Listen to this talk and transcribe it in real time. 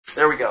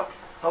There we go.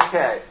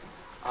 Okay.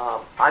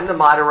 I'm the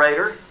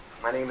moderator.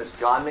 My name is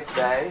John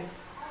McVeigh.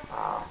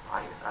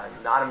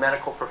 I'm not a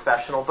medical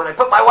professional, but I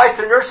put my wife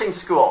through nursing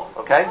school,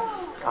 okay?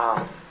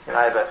 And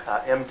I have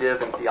an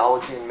MDiv in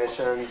theology and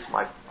missions.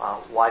 My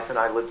wife and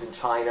I lived in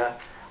China.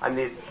 I'm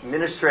the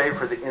administrator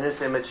for the In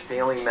His Image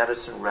Family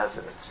Medicine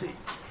Residency.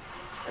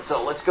 And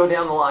so let's go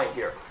down the line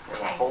here. And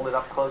I'll hold it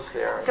up close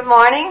there. Good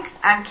morning.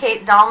 I'm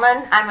Kate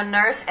Dahlman. I'm a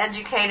nurse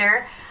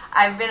educator.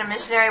 I've been a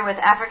missionary with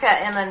Africa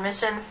Inland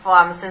Mission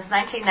since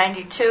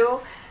 1992.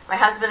 My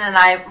husband and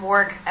I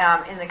work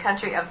in the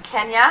country of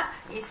Kenya,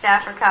 East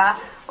Africa,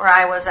 where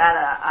I was at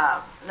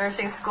a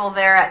nursing school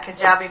there at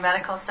Kajabi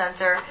Medical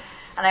Center.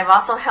 And I've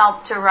also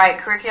helped to write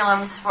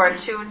curriculums for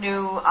 2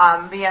 new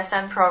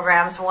BSN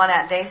programs, one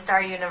at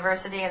Daystar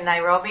University in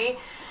Nairobi,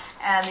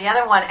 and the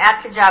other one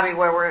at Kajabi,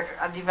 where we're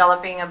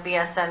developing a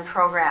BSN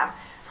program.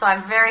 So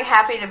I'm very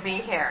happy to be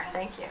here.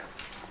 Thank you.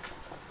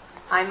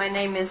 Hi, my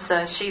name is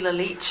Sheila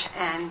Leach,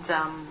 and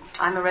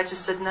I'm a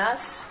registered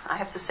nurse. I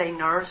have to say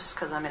nurse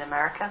because I'm in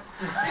America.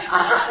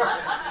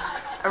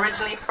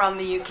 Originally from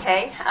the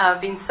UK.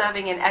 I've been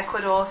serving in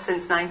Ecuador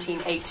since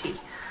 1980.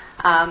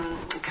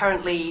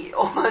 Currently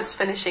almost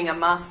finishing a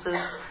Master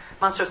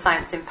of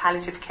Science in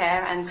Palliative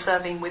Care and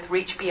serving with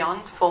Reach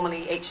Beyond,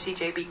 formerly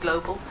HCJB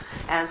Global,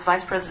 as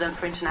Vice President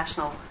for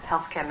International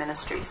Healthcare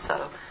Ministries.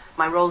 So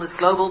my role is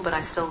global, but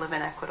I still live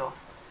in Ecuador.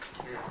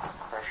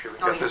 Actually, we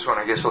got this one.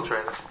 I guess we'll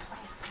try this.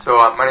 So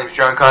my name is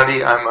John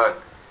Condi. I'm a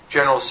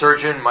general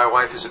surgeon. My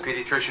wife is a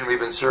pediatrician. We've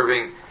been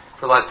serving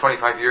for the last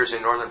 25 years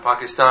in northern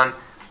Pakistan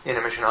in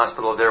a mission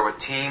hospital there with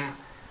Team.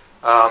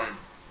 And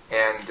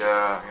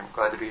I'm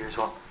glad to be here as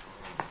well.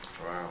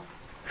 Wow.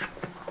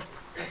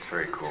 That's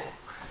very cool.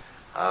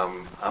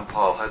 I'm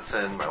Paul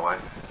Hudson. My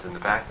wife is in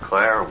the back,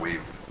 Claire.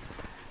 We've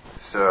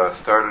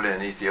started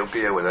in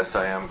Ethiopia with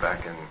SIM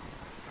back in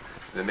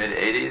the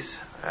mid-'80s,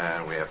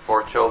 and we have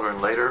 4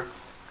 children later,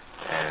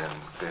 and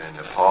been in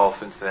Nepal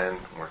since then,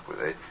 worked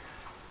with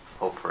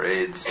Hope for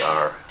AIDS,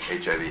 our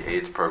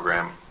HIV/AIDS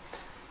program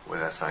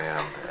with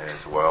SIM,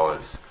 as well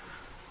as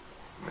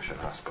Mission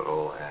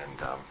Hospital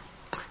and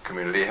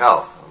Community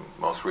Health.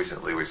 Most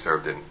recently, we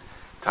served in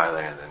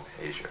Thailand and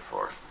Asia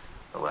for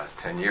the last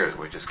 10 years.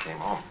 We just came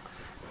home.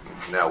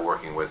 Now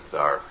working with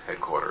our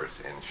headquarters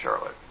in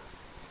Charlotte.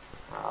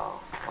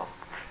 Well,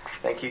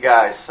 thank you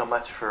guys so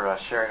much for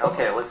sharing.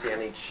 Okay, let's see. I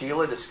need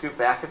Sheila to scoot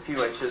back a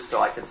few inches so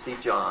I can see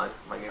John,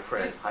 my new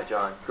friend. Hi,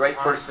 John. Great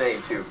first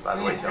name, too, by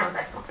the way, John.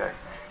 Okay.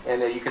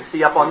 And you can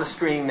see up on the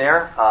screen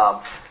there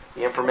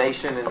the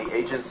information and the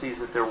agencies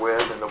that they're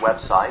with and the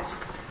websites.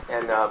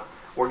 And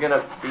we're going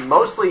to be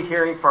mostly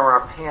hearing from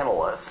our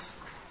panelists.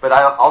 But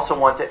I also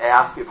want to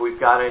ask if we've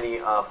got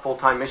any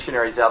full-time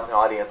missionaries out in the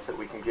audience that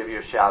we can give you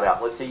a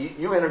shout-out. Let's see.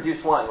 You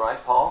introduced one,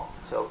 right, Paul?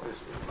 So,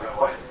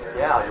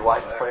 yeah, your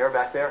wife Claire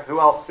back there. Who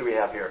else do we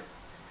have here?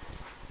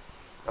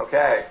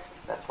 Okay,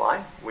 that's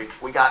fine.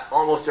 We got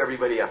almost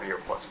everybody up here,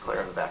 plus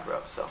Claire in the back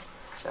row. So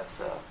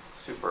that's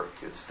super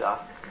good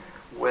stuff.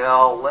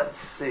 Well, let's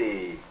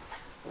see.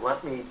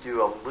 Let me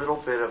do a little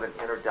bit of an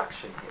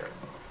introduction here.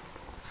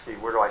 Let's see.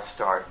 Where do I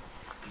start?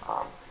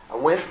 I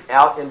went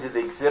out into the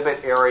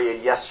exhibit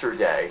area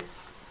yesterday,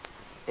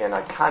 and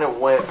I kind of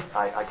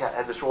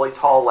had this really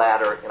tall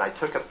ladder, and I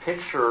took a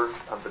picture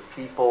of the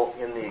people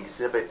in the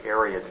exhibit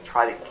area to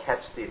try to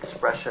catch the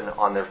expression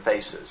on their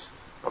faces.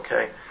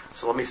 Okay?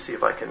 So let me see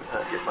if I can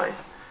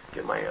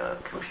get my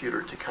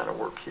computer to kind of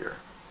work here.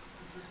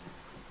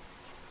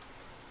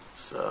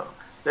 So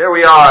there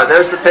we are.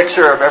 There's the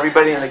picture of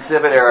everybody in the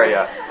exhibit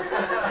area.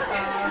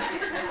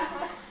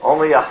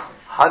 Only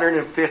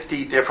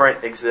 150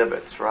 different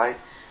exhibits, right?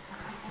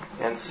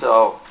 And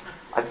so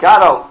I've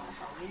got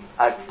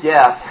a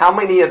guess. How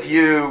many of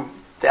you,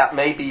 that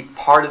may be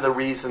part of the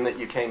reason that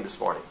you came this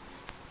morning?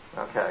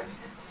 Okay.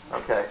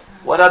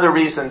 What other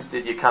reasons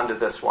did you come to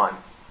this one?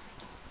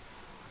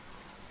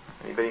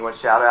 Anybody want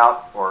to shout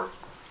out? Or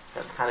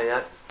that's kind of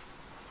it?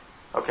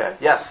 Okay.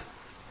 Yes?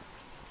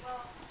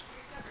 Well,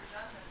 we've never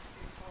done this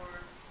before.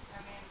 I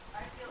mean,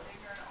 I feel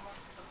ignorant almost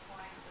to the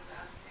point of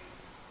asking,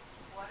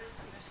 what does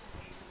a mission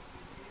agency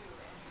do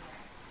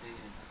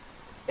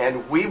anyway?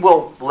 And we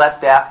will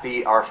let that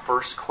be our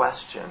first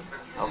question.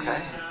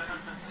 Okay.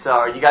 So,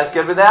 are you guys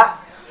good with that?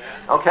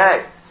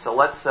 Okay. So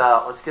let's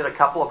get a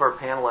couple of our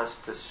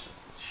panelists to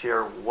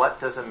share what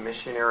does a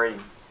missionary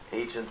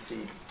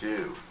agency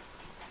do.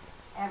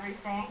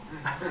 Everything.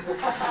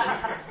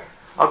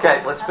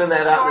 Okay. Let's spin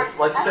that out.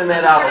 Let's spin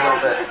that out a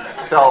little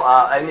bit. So,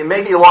 and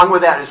maybe along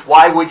with that is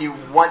why would you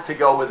want to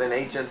go with an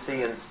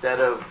agency instead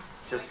of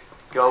just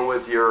go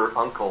with your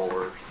uncle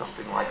or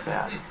something like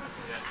that?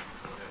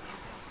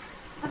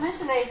 The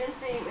mission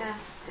agency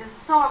is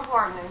so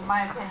important, in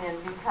my opinion,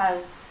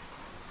 because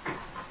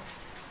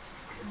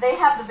they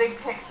have the big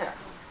picture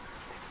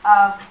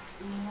of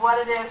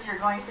what it is you're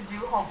going to do,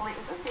 hopefully.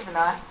 Is this even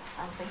on?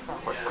 I don't think so.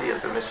 Let's see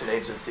if the mission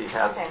agency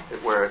has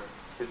it where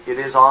it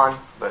is on,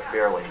 but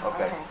barely.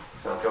 Okay.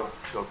 So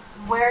go.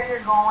 Where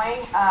you're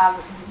going,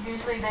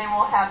 usually they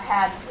will have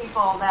had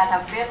people that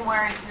have been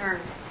where you're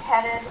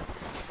headed,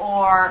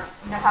 or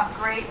have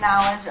great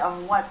knowledge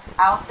of what's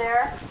out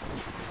there.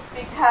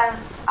 Because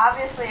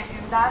obviously if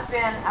you've not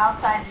been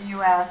outside the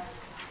U.S.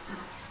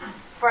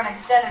 for an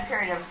extended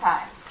period of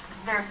time,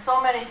 there's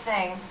so many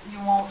things you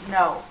won't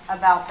know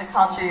about the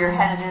culture you're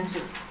headed into.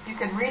 You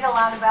can read a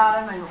lot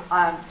about them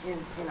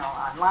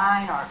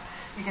online, or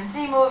you can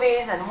see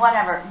movies and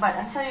whatever, but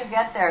until you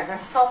get there,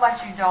 there's so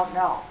much you don't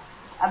know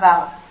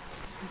about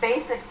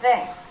basic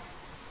things,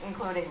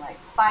 including like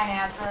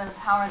finances,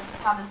 how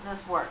does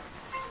this work,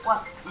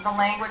 what the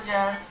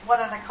languages, what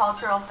are the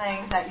cultural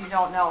things that you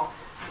don't know.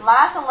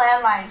 Lots of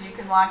landmines you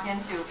can walk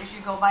into if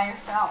you go by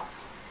yourself.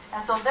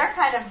 And so they're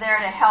kind of there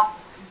to help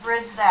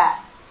bridge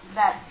that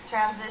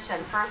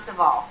transition, first of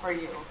all, for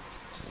you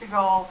to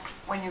go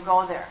when you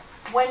go there.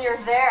 When you're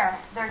there,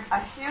 they're a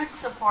huge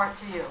support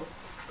to you.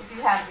 If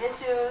you have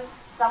issues,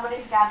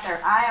 somebody's got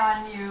their eye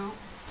on you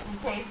in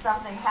case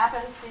something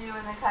happens to you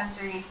in the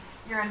country.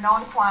 You're a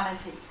known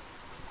quantity,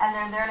 and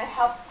they're there to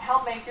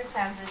help make your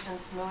transition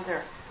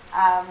smoother.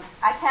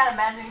 I can't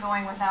imagine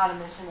going without a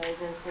mission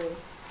agency.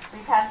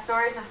 We've had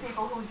stories of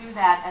people who do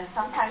that, and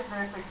sometimes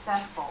they're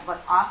successful,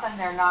 but often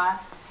they're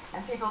not,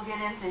 and people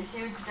get into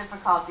huge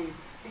difficulties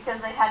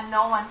because they had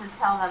no one to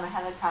tell them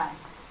ahead of time.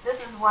 This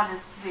is what is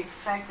to be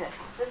expected.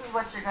 This is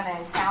what you're going to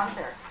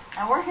encounter.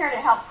 And we're here to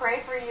help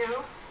pray for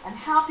you and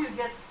help you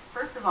get,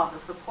 first of all, the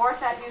support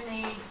that you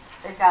need.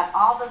 They've got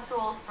all the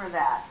tools for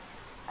that.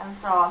 And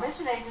so a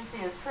mission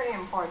agency is pretty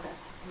important,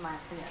 in my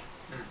opinion.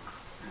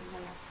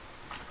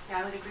 Yeah,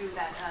 I would agree with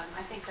that.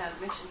 I think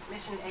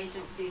mission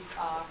agencies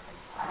are...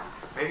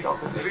 Maybe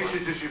you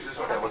should just use this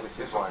one. Okay, we'll just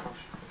use this one.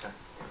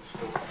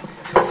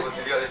 Hold it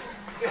together.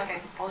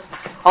 Okay,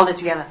 hold it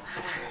together.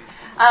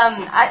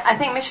 I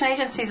think mission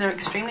agencies are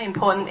extremely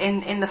important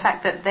in the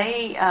fact that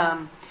they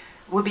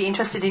would be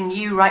interested in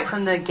you right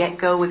from the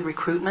get-go with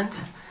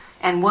recruitment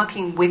and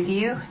working with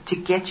you to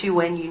get you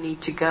when you need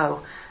to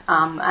go.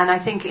 And I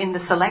think in the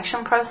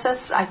selection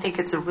process, I think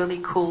it's a really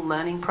cool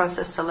learning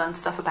process to learn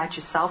stuff about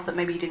yourself that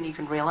maybe you didn't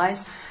even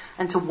realize,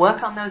 and to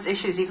work on those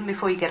issues even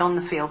before you get on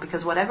the field,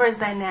 because whatever is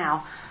there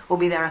now will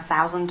be there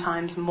 1,000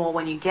 times more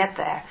when you get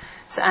there.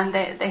 So, and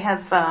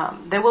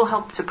they will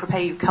help to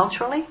prepare you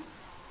culturally.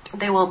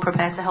 They will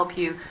prepare to help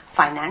you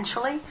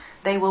financially.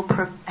 They will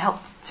help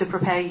to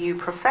prepare you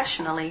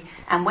professionally.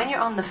 And when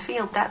you're on the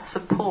field, that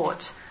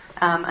support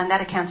and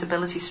that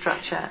accountability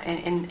structure,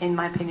 in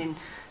my opinion,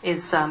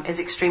 is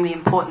extremely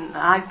important.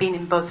 I've been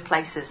in both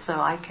places, so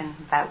I can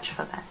vouch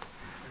for that.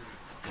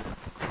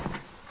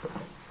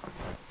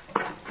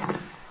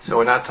 So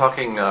we're not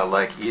talking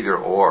like either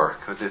or,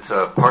 because it's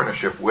a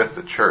partnership with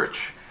the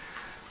church.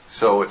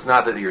 So it's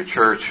not that your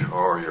church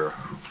or your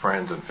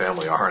friends and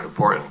family aren't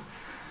important,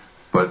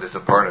 but it's a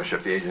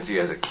partnership. The agency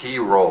has a key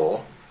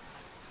role.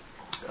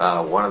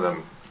 One of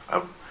them,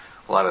 a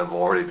lot of them have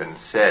already been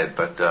said,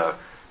 but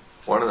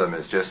one of them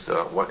is just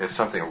if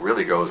something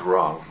really goes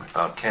wrong.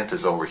 Kent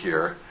is over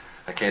here.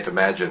 I can't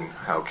imagine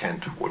how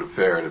Kent would have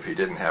fared if he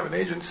didn't have an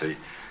agency.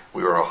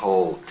 We were a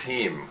whole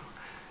team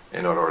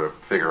in order to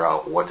figure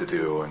out what to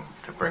do and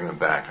to bring them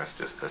back.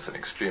 That's an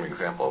extreme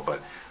example, but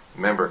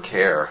member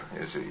care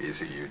is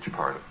a huge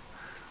part of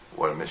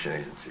what a mission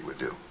agency would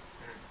do.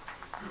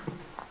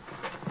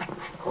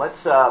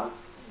 Let's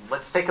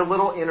take a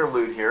little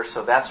interlude here.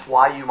 So that's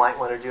why you might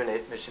want to do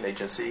a mission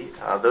agency.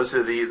 Those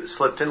are the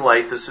slipped in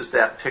late. This is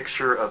that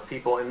picture of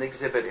people in the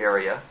exhibit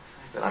area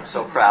that I'm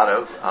so proud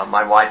of.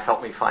 My wife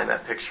helped me find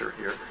that picture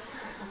here.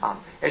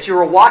 As you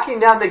were walking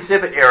down the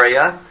exhibit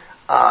area,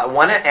 I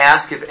want to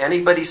ask if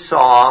anybody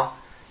saw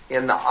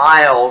in the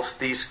aisles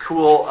these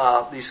cool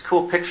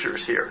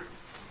pictures here.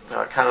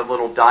 Kind of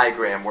little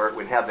diagram where it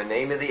would have the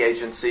name of the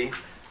agency.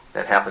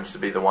 That happens to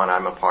be the one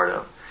I'm a part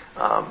of.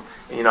 And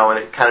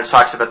it kind of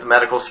talks about the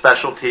medical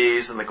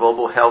specialties and the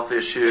global health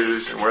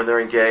issues and where they're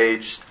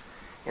engaged.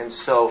 And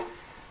so,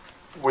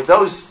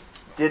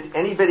 did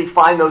anybody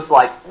find those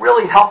like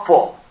really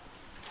helpful?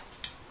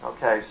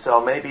 Okay,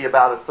 so maybe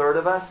about a third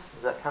of us.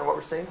 Is that kind of what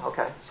we're seeing?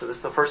 Okay, so this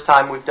is the first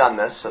time we've done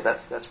this, so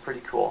that's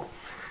pretty cool.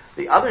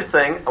 The other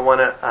thing I want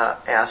to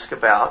ask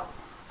about,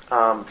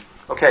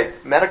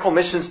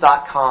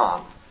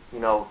 medicalmissions.com,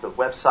 the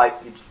website,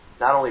 you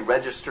not only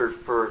registered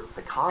for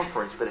the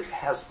conference, but it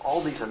has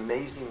all these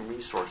amazing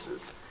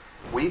resources.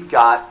 We've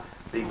got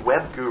the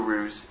web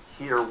gurus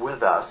here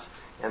with us,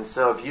 and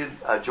so if you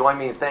join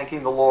me in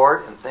thanking the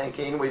Lord and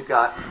we've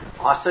got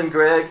Austin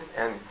Gregg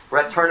and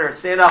Brett Turner, and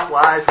stand up,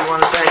 live, we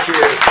want to thank you.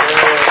 Yay.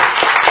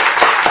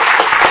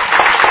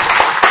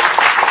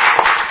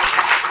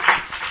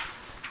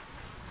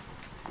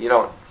 You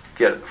don't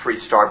get free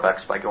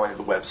Starbucks by going to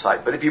the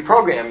website, but if you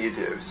program, you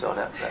do. So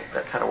that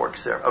kind of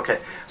works there. Okay,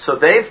 so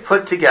they've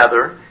put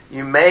together,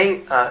 you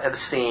may have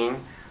seen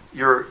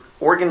your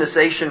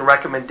organization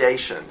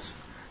recommendations.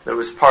 That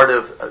was part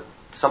of,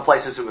 some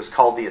places it was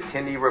called the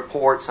attendee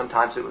report,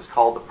 sometimes it was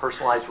called the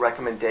personalized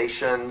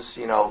recommendations,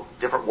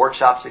 different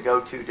workshops to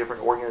go to,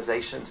 different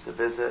organizations to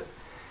visit.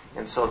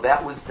 And so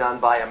that was done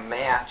by a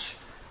match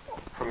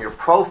from your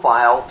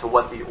profile to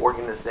what the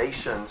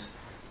organizations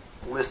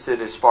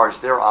listed as far as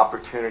their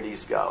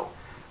opportunities go.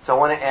 So I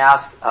want to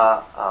ask,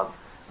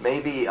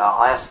 maybe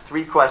I'll ask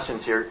 3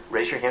 questions here.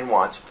 Raise your hand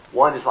once.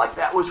 One is like,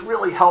 that was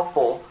really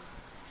helpful,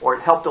 or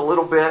it helped a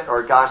little bit,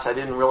 or gosh, I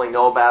didn't really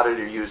know about it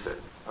or use it.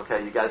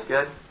 Okay, you guys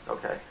good?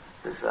 Okay.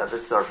 This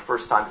is our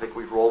first time. I think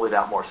we've rolled it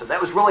out more. So that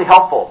was really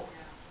helpful.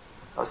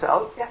 I'll say,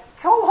 oh, yeah,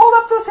 hold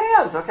up those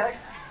hands, okay?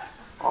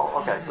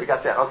 Oh, okay, we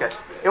got that. Okay.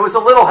 It was a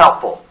little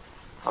helpful.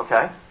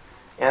 Okay.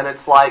 And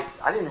it's like,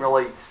 I didn't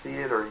really see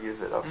it or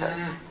use it.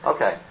 Okay.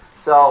 Okay.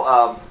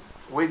 So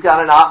we've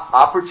got an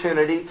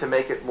opportunity to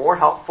make it more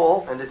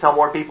helpful and to tell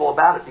more people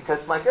about it.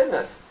 Because, my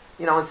goodness,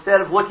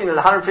 instead of looking at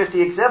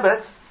 150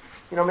 exhibits,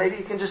 maybe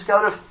you can just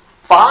go to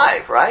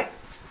 5, right?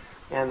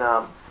 And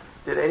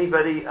did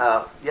anybody,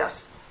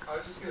 yes? I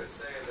was just going to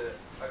say that,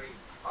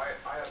 I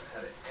haven't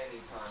had any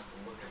time to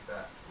look at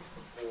that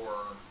before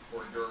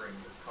or during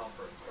this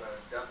conference, but I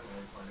was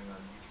definitely planning on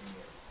using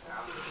it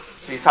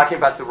afterwards. So you're talking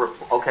about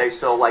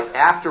so like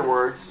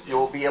afterwards,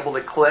 you'll be able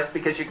to click,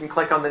 because you can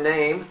click on the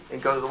name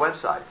and go to the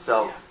website.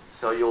 So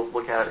you'll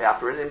look at it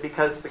afterwards, and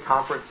because the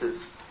conference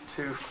is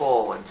too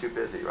full and too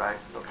busy, right?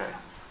 Okay.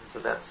 So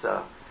that's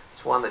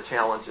it's one of the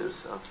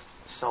challenges of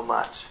so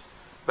much.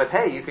 But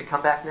hey, you could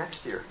come back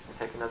next year and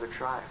take another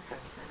try. Okay.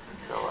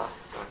 So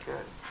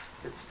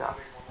good stuff.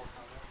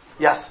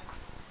 Yes.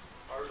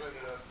 Ours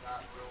ended up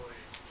not really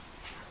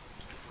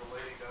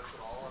relating to us at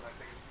all, and I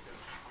think it's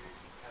because we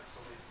had so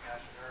many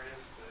passion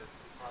areas that it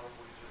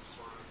probably just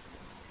sort of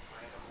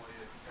randomly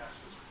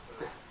attached us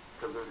to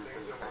the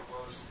things that were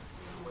most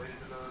related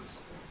to those.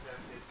 And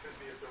it could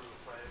be if there was a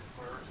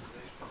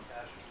prioritization of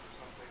passions or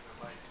something that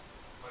might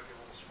be a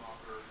little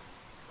stronger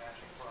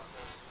matching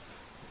process.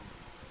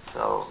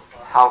 So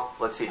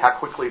let's see, how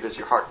quickly does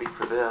your heart beat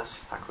for this?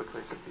 How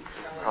quickly does it beat?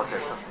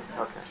 Okay.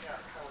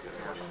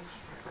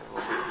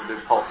 We'll do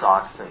pulse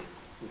ox, and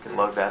you can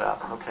load that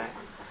up. Okay.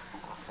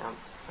 Sounds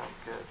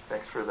good.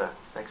 Thanks for the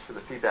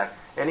feedback.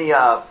 Any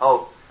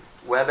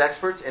web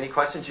experts? Any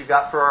questions you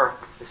got for our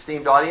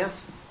esteemed audience? I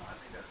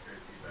think that's great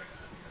feedback, and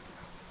I think that's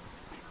kind of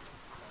similar to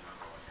what I'm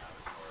rolling out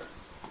as far as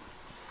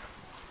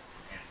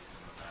enhancing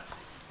some of the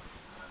matching.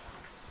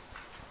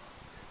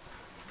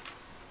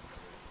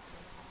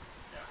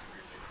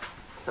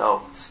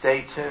 So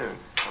stay tuned.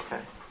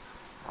 Okay.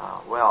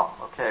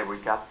 Okay, we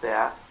got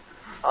that.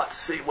 Let's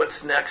see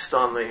what's next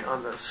on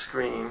the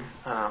screen.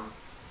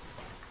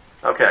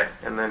 Okay,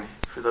 and then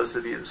for those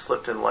of you that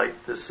slipped in late,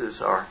 this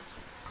is our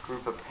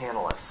group of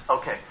panelists.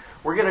 Okay,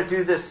 we're going to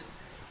do this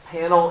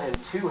panel in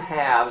 2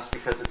 halves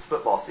because it's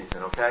football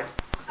season. Okay,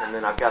 and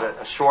then I've got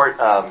a short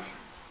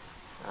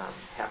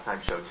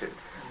halftime show too.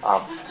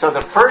 So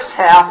the first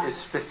half is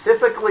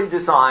specifically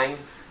designed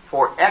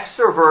for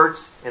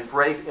extroverts and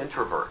brave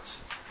introverts,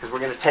 because we're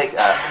going to take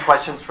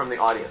questions from the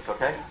audience,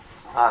 okay?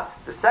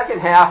 The second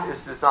half is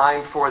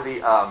designed for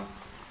the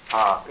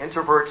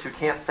introverts who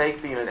can't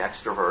fake being an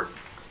extrovert.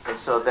 And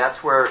so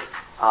that's where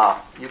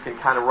you can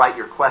kind of write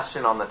your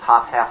question on the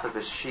top half of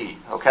this sheet,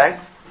 okay?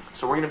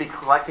 So we're going to be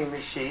collecting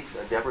these sheets.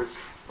 Deborah's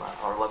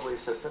our lovely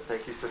assistant.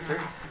 Thank you,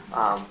 sister.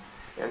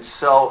 And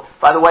so,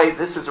 by the way,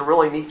 this is a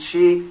really neat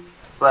sheet,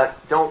 but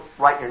don't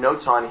write your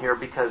notes on here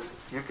because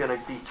you're going to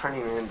be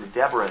turning it into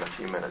Deborah in a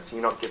few minutes.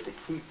 You don't get to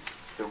keep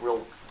the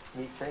real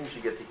neat things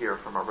you get to hear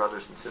from our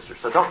brothers and sisters.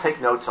 So don't take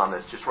notes on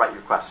this. Just write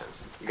your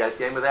questions. You guys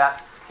game with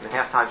that? In the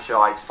halftime show,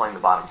 I explain the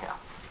bottom half.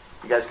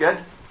 You guys good?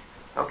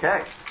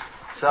 Okay.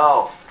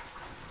 So,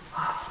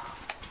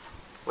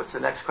 what's the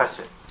next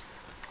question?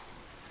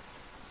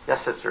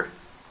 Yes, sister?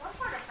 What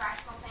sort of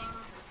practical things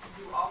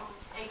do all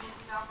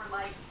agencies offer,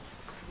 like,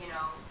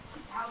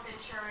 health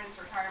insurance,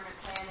 retirement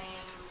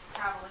planning,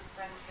 travel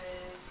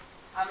expenses?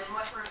 And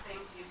what sort of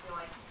things do you feel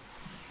like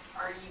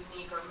are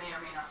unique or may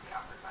not be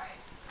offered by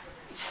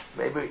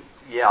Maybe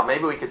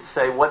we could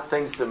say what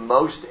things do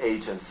most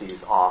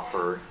agencies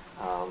offer,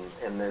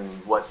 and then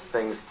what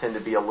things tend to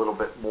be a little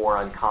bit more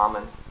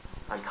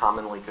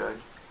uncommonly good.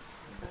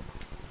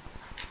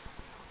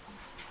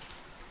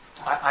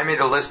 I made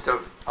a list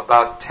of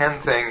about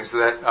 10 things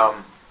that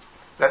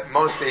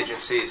most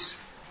agencies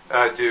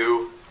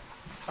do.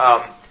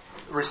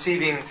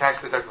 Receiving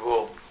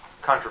tax-deductible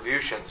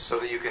contributions, so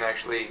that you can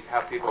actually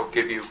have people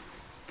give you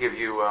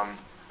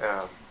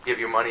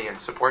money and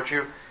support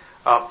you.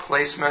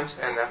 Placement,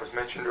 and that was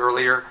mentioned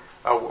earlier,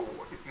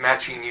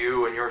 matching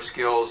you and your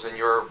skills and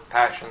your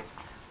passion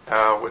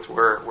with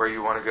where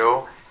you want to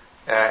go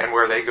and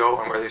where they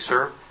go and where they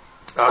serve.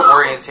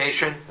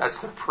 Orientation, that's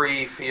the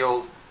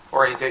pre-field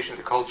orientation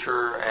to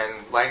culture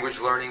and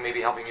language learning,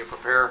 maybe helping you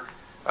prepare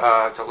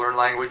to learn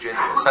language and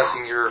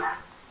assessing your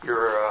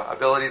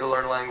ability to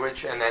learn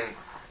language, and then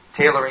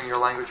tailoring your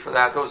language for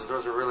that.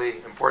 Those are really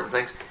important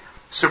things.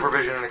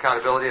 Supervision and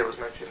accountability, that was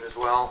mentioned as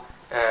well.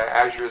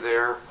 As you're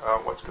there,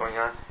 what's going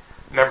on.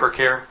 Member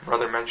care,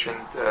 brother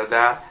mentioned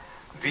that.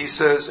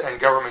 Visas and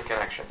government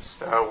connections,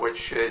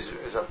 which is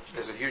a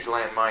huge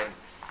landmine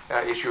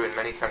issue in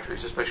many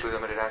countries, especially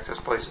limited access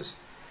places.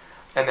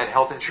 And then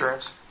health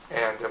insurance,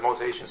 and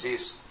most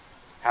agencies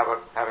have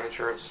an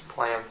insurance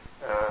plan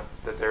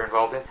that they're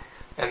involved in.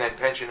 And then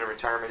pension and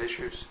retirement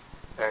issues,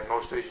 and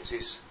most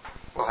agencies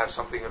we'll have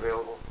something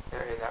available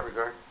in that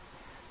regard.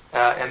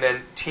 And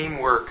then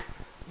teamwork,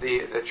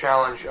 the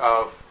challenge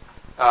of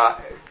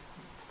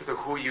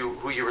who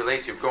you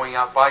relate to, going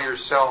out by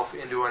yourself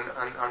into an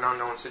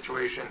unknown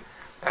situation,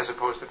 as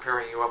opposed to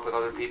pairing you up with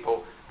other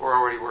people who are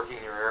already working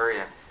in your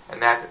area,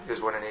 and that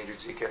is what an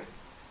agency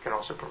can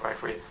also provide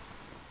for you.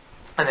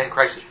 And then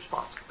crisis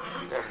response.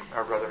 And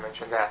our brother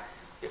mentioned that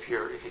if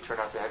you turn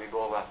out to have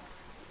Ebola,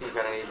 you've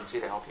got an agency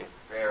to help you.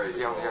 Very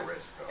small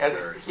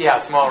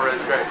risk. Small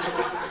risk, right.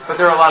 But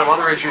there are a lot of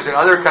other issues in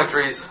other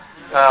countries,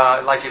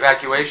 like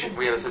evacuation.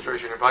 We had a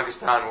situation in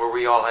Pakistan where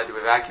we all had to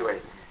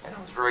evacuate, and I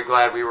was very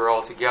glad we were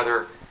all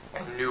together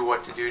and knew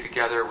what to do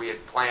together. We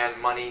had planned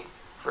money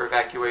for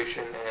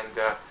evacuation,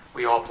 and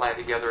we all planned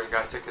together and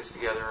got tickets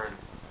together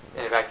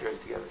and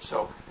evacuated together.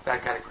 So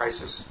that kind of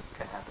crisis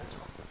can happen as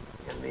well.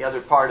 And the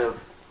other part of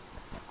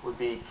would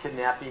be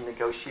kidnapping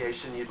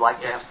negotiation. You'd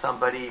like to have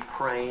somebody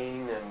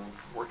praying and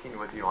working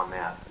with you on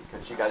that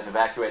because you guys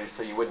evacuated,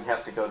 so you wouldn't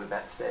have to go to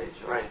that stage.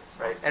 Right.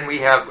 And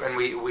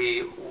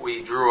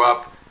we drew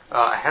up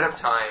ahead of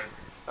time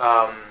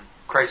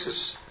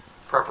crisis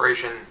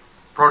preparation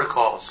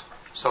protocols,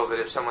 so that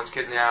if someone's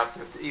kidnapped,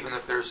 even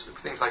if there's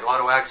things like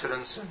auto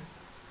accidents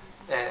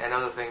and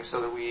other things,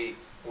 so that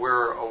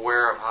we're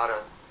aware of how to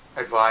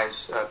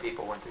advise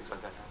people when things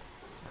like that happen.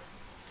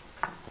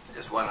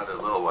 Just one other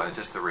little one,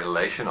 just the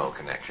relational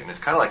connection. It's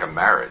kind of like a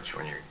marriage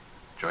when you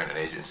join an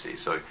agency.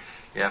 So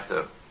you have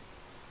to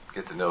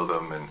get to know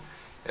them,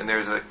 and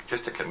there's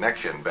just a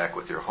connection back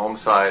with your home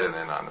side and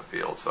then on the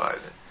field side.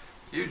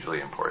 It's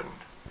hugely important.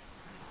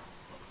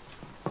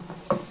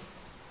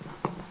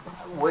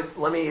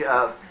 Let me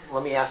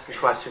ask a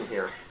question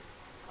here.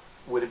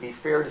 Would it be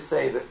fair to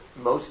say that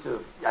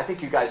I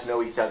think you guys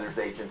know each other's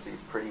agencies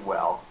pretty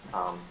well,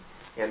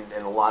 and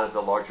a lot of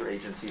the larger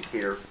agencies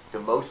here, do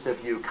most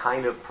of you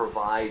kind of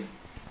provide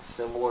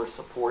similar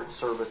support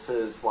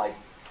services? Like,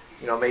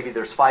 maybe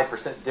there's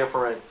 5%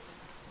 different,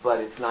 but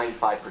it's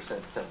 95%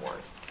 similar.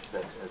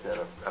 Is that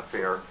a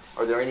fair?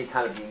 Are there any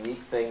kind of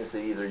unique things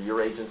that either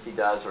your agency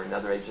does or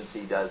another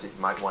agency does that you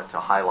might want to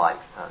highlight?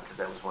 Because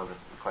that was one of the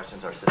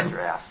questions our sister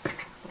asked.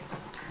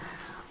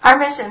 Our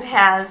mission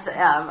has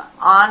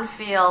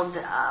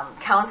on-field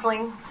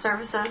counseling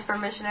services for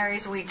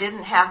missionaries. We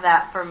didn't have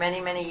that for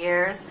many, many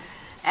years,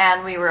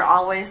 and we were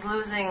always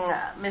losing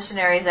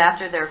missionaries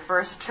after their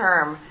first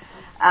term,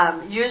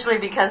 usually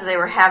because they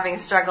were having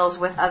struggles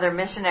with other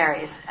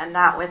missionaries and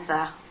not with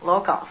the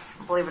locals,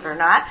 believe it or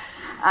not.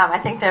 I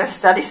think there's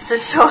studies to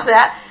show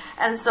that.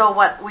 And so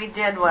what we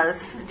did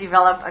was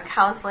develop a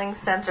counseling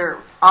center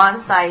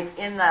on-site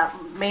in the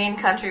main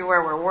country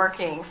where we're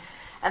working,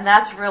 and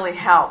that's really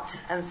helped.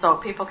 And so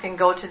people can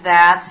go to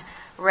that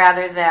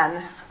rather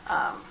than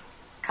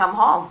come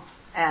home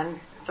and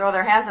throw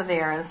their hands in the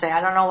air and say, I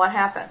don't know what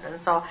happened.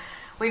 And so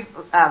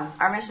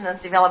our mission has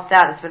developed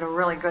that. It's been a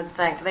really good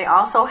thing. They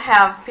also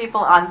have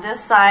people on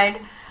this side.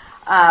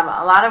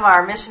 A lot of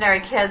our missionary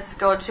kids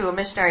go to a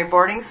missionary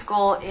boarding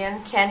school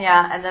in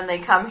Kenya, and then they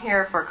come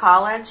here for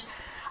college.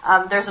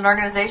 There's an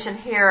organization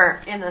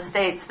here in the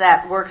States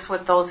that works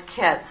with those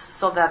kids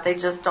so that they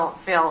just don't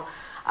feel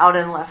out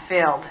in left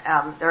field.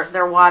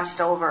 They're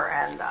watched over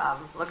and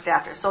looked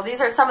after. So these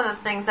are some of the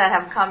things that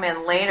have come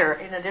in later,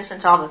 in addition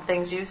to all the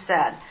things you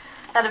said,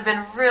 that have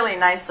been really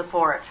nice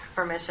support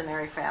for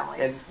missionary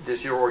families. And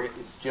does your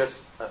organization just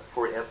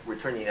for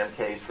returning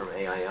MKs from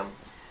AIM?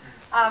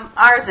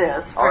 Ours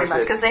is, pretty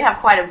much, because they have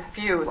quite a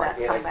few that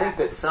come back. And I think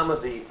that some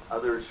of the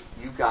others,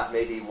 you've got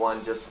maybe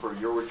one just for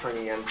your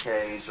returning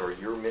MKs or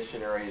your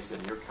missionaries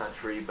in your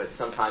country, but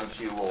sometimes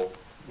you will,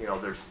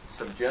 there's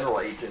some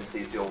general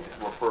agencies you'll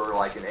refer,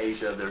 like in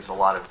Asia, there's a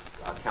lot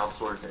of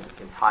counselors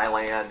in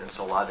Thailand, and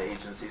so a lot of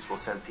agencies will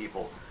send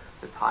people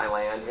to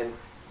Thailand. And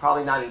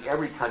probably not in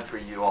every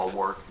country you all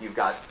work, you've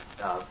got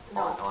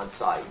on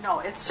site. No,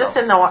 it's just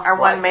in our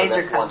one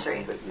major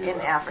country in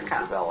Africa.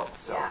 Developed,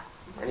 so. Yeah.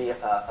 Any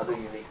other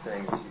unique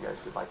things you guys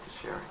would like to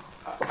share?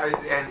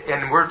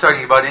 And we're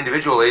talking about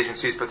individual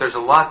agencies, but there's a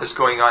lot that's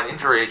going on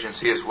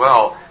interagency as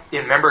well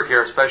in member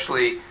care,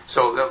 especially.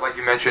 So, like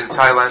you mentioned,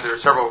 Thailand, there are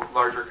several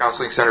larger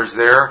counseling centers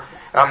there.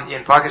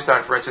 In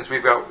Pakistan, for instance,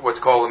 we've got what's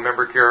called the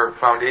Member Care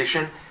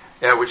Foundation,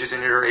 which is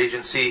an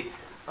interagency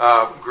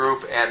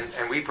group,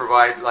 and we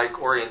provide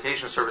like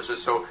orientation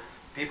services. So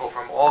people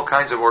from all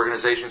kinds of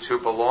organizations who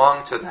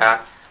belong to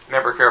that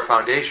Member Care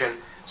Foundation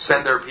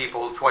send their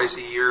people twice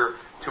a year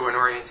to an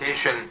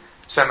orientation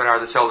seminar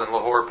that's held in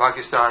Lahore,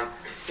 Pakistan,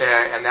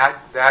 and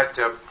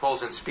that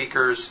pulls in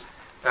speakers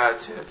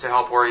to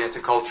help orient to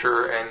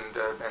culture and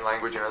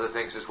language and other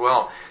things as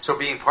well. So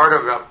being part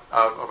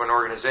of an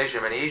organization,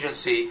 of an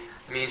agency,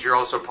 means you're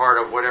also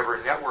part of whatever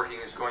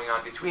networking is going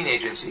on between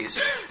agencies,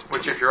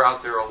 which if you're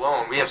out there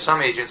alone, we have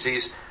some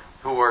agencies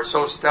who are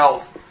so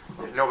stealth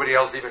that nobody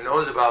else even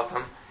knows about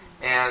them,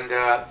 and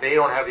they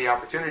don't have the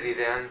opportunity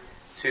then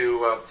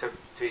to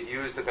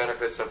use the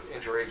benefits of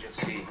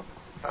interagency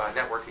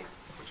networking,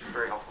 which is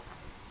very helpful.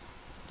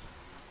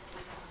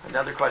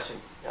 Another question?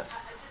 Yes.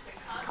 Just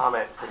a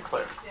comment from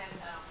Claire.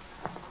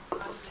 I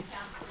was a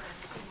counselor in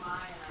Chiang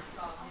Mai, and I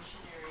saw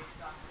missionaries,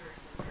 doctors,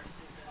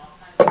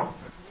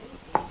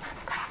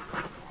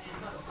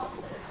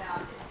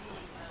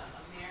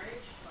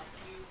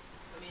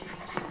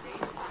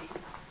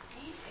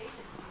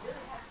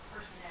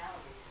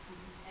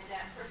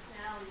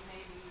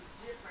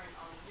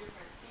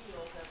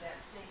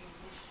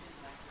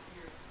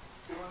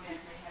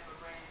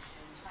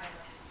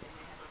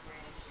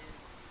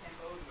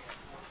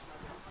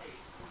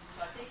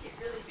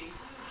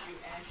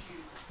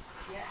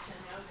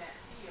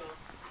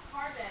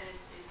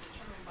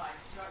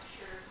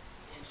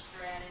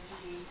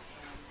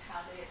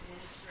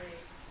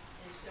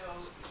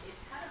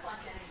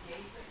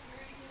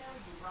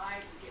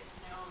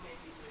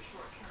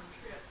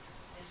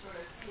 sort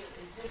of feel,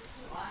 is this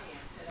who I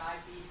am? Could I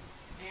be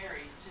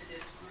married to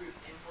this group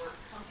and work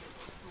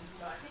comfortably?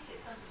 So I think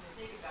it's something to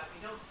think about.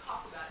 We don't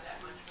talk about it that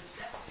much, but it's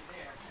definitely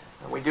there.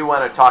 And we do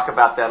want to talk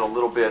about that a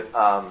little bit.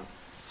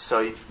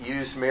 So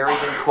use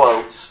married in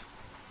quotes.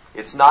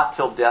 It's not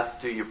till death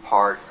do you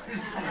part,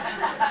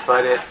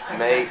 but it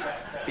may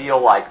feel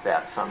like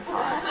that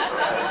sometimes.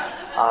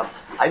 Okay?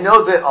 I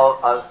know that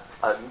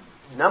a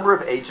number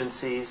of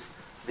agencies,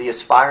 the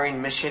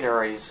aspiring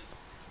missionaries,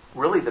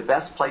 really the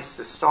best place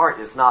to start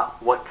is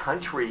not what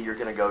country you're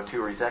going to go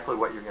to or exactly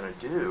what you're going to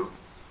do.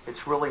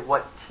 It's really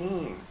what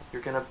team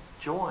you're going to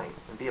join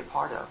and be a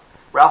part of.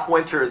 Ralph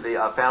Winter,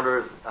 the founder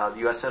of the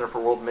U.S. Center for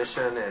World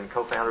Mission and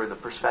co-founder of the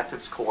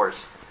Perspectives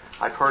course,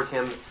 I've heard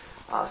him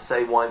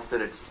say once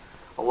that it's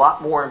a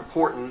lot more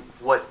important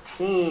what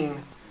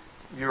team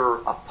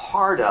you're a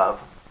part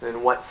of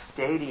than what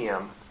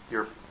stadium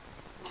you're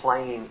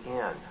playing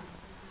in.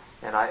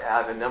 And I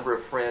have a number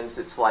of friends,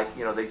 it's like,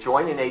 they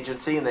join an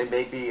agency and they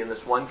may be in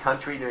this one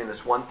country doing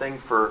this one thing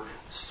for a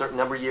certain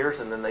number of years,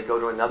 and then they go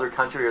to another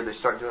country or they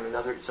start doing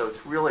another. So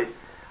it's really,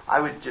 I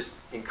would just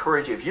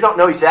encourage you, if you don't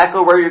know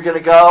exactly where you're going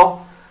to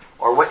go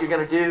or what you're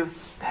going to do,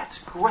 that's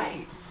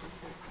great.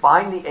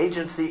 Find the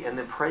agency and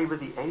then pray with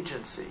the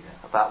agency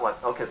about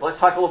what. Okay, so let's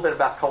talk a little bit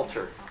about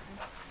culture.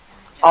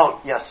 Oh,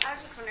 yes. I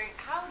was just wondering,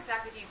 how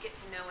exactly do you get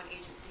to know an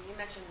agency? You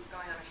mentioned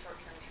going on a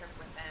short-term trip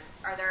with them.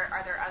 Are there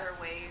other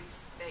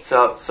ways that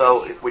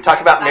So we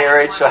talk about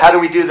marriage. So how do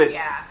we do the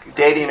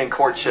dating and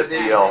courtship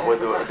deal with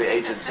the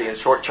agency? And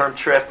short-term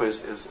trip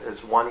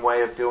is one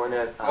way of doing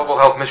it. Global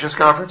Health Missions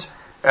Conference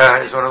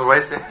is one of the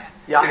ways to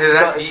do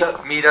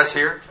that. Meet us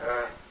here.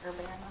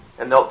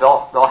 And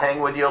they'll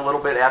hang with you a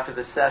little bit after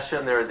the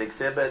session. There are the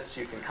exhibits.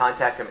 You can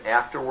contact them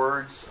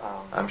afterwards.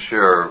 I'm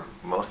sure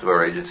most of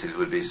our agencies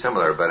would be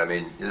similar, but I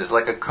mean, it's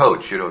like a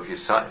coach. If you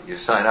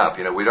sign up,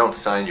 we don't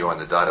sign you on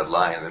the dotted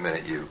line the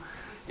minute you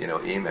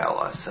email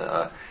us,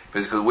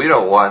 because we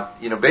don't want,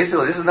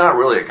 basically this is not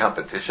really a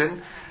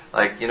competition.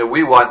 Like,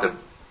 we want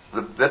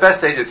the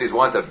best agencies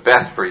want the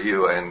best for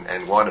you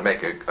and want to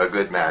make a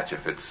good match.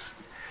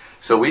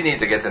 So we need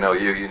to get to know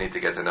you. You need to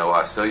get to know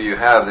us. So you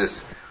have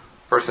this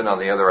person on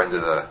the other end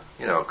of the,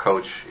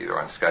 coach, either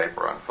on Skype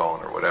or on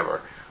phone or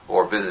whatever,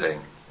 or visiting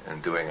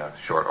and doing a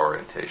short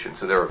orientation.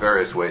 So there are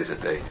various ways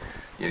that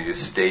you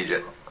stage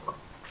it.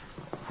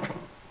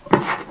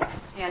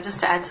 Yeah, just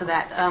to add to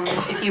that,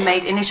 if you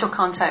made initial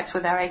contacts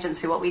with our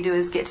agency, what we do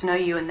is get to know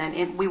you, and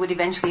then we would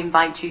eventually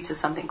invite you to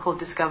something called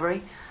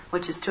Discovery,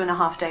 which is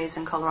 2.5 days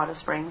in Colorado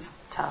Springs.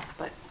 Tough,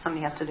 but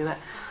somebody has to do it.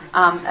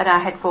 At our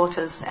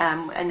headquarters,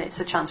 and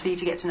it's a chance for you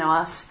to get to know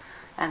us,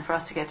 and for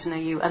us to get to know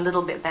you a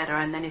little bit better.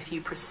 And then if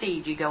you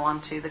proceed, you go on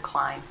to the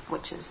climb,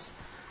 which is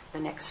the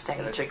next stage.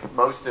 And I think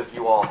most of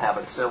you all have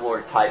a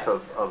similar type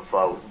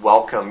of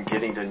welcome,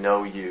 getting to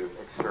know you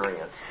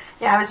experience.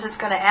 Yeah, I was just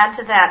going to add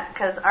to that,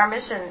 because our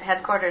mission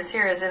headquarters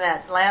here is in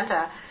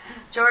Atlanta,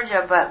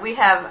 Georgia, but we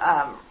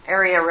have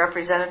area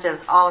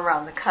representatives all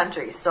around the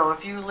country. So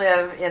if you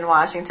live in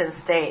Washington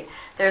State,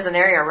 there's an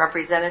area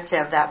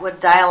representative that would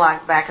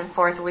dialogue back and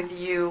forth with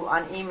you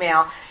on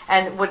email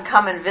and would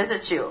come and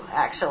visit you,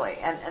 actually.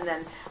 And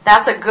then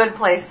that's a good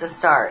place to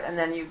start. And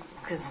then you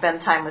can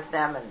spend time with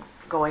them and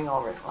going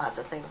over lots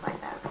of things like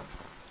that.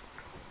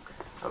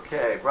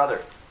 Okay, brother.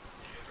 Do you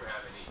ever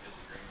have any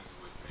disagreements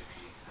with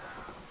maybe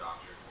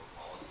doctrine or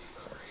policies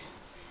of your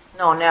agency?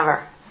 No,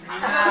 never.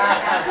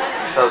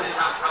 So,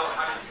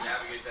 how did you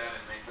navigate that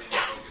and maintain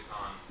your focus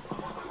on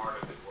what the heart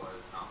of it was,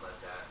 not let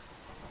that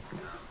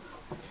get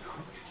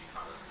you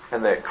caught up?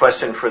 And the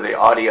question for the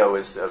audio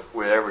is,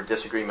 were there ever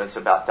disagreements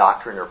about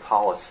doctrine or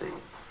policy?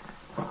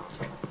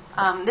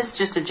 This is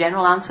just a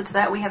general answer to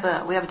that. We have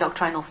a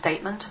doctrinal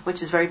statement,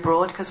 which is very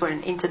broad because we're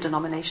an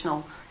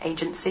interdenominational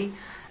agency.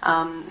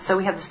 So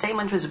we have the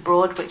statement, which is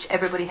broad, which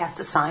everybody has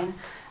to sign.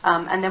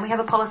 And then we have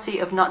a policy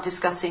of not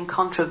discussing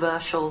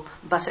controversial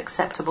but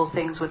acceptable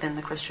things within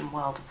the Christian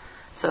world.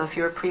 So if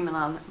you're a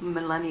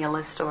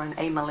premillennialist or an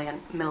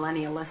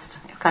amillennialist,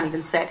 I can't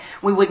even say it,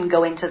 we wouldn't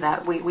go into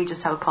that. We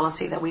just have a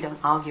policy that we don't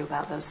argue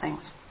about those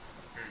things.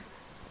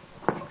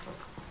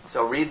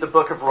 So read the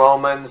book of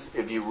Romans.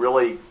 If you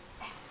really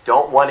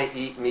don't want to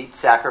eat meat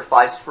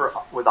sacrificed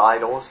with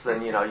idols,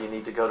 then you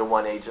need to go to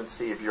one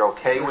agency. If you're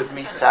okay with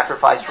meat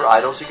sacrificed for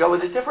idols, you go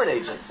with a different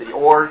agency,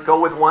 or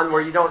go with one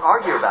where you don't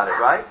argue about it,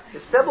 right?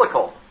 It's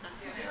biblical.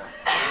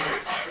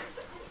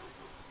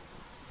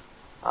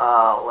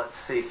 Let's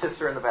see,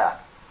 sister in the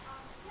back.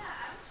 Yeah,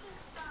 I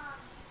just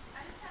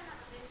kind of have a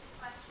basic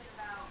question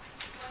about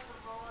what the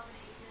role of an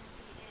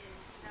agency is.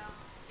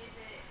 Is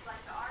it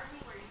like the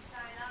Army where you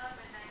sign up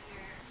and then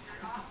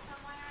you're off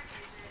somewhere?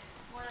 Is it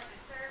more like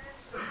a service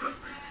for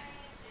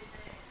missionaries? Is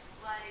it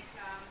like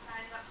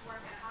signing up to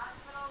work at a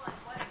hospital? Like,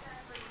 what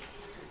exactly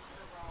is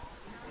the role?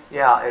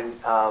 Yeah,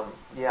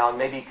 and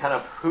maybe kind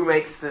of who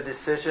makes the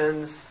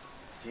decisions?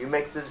 Do you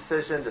make the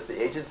decision? Does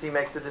the agency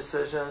make the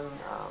decision?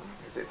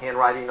 Is it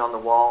handwriting on the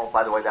wall?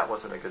 By the way, that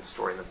wasn't a good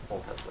story in the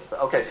Old Testament. But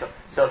okay,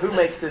 so who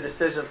makes the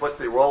decisions? What's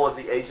the role of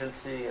the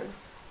agency and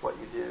what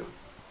you do?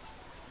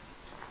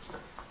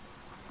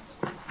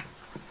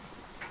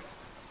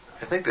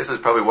 I think this is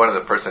probably one of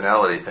the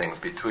personality things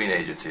between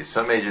agencies.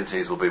 Some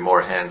agencies will be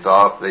more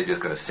hands-off. They're just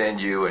going to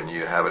send you and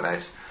you have a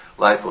nice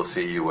life. We'll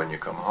see you when you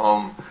come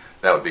home.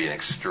 That would be an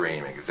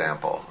extreme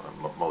example.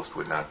 Most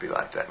would not be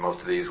like that. Most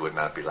of these would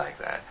not be like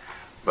that.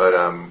 But,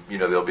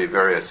 there'll be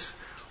various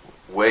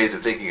ways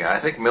of thinking. I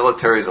think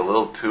military is a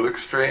little too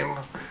extreme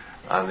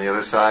on the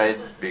other side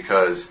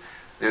because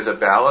there's a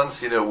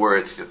balance, where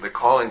it's the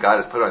calling God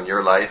has put on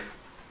your life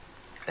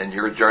and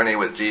your journey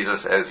with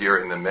Jesus as you're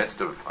in the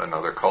midst of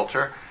another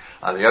culture.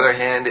 On the other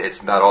hand,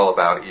 it's not all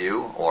about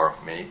you or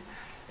me,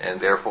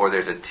 and therefore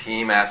there's a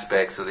team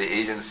aspect. So the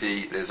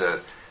agency, there's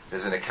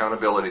an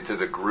accountability to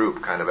the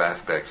group kind of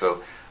aspect.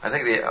 So I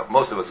think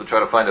most of us will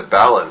try to find a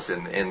balance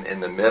in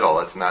the middle.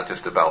 It's not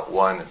just about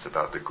one; it's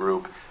about the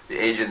group.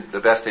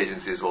 The best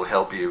agencies will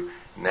help you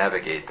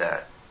navigate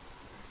that.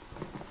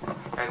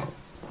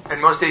 And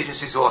most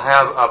agencies will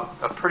have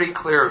a pretty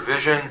clear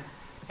vision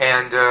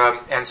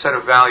and set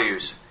of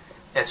values.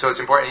 And so it's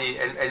important,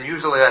 and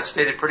usually that's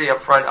stated pretty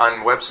upfront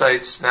on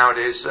websites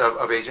nowadays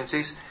of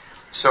agencies.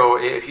 So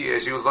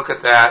as you look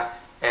at that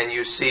and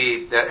you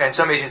see that, and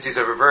some agencies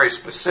have a very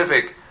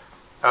specific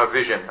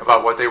vision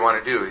about what they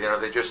want to do.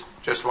 They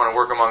just want to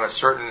work among a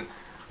certain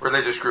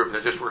religious group.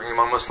 They're just working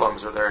among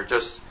Muslims, or they're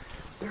just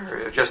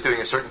doing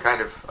a certain kind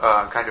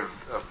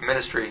of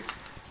ministry.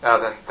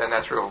 Then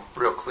that's real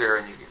clear,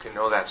 and you can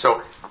know that.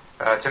 So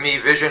to me,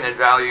 vision and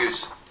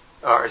values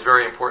is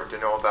very important to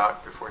know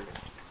about before you.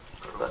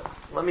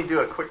 Let me do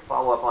a quick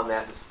follow-up on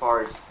that as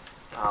far as,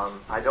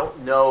 I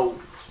don't know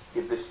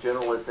if this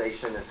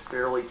generalization is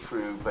fairly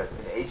true, but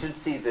an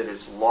agency that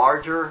is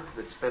larger,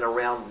 that's been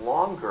around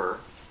longer,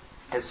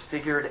 has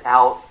figured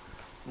out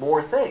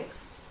more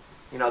things.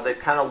 They've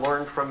kind of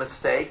learned from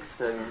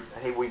mistakes, and,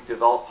 hey, we've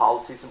developed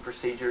policies and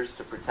procedures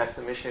to protect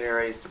the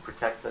missionaries, to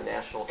protect the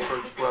national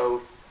church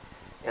growth.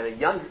 And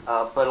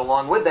but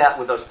along with that,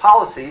 with those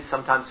policies,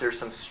 sometimes there's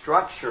some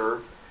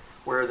structure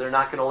where they're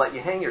not going to let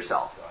you hang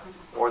yourself,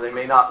 or they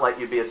may not let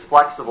you be as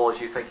flexible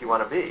as you think you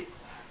want to be.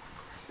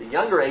 The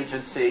younger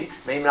agency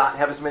may not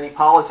have as many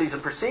policies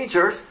and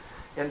procedures,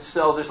 and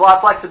so there's a lot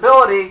of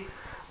flexibility,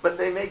 but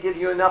they may give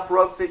you enough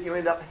rope that you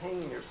end up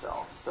hanging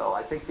yourself. So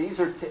I think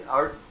these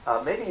are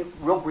maybe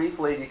real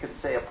briefly, you could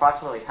say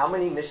approximately how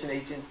many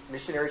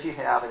missionaries you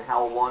have and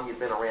how long you've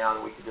been around,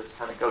 and we could just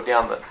kind of go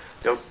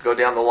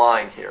down the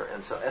line here.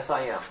 And so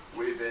SIM.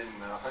 We've been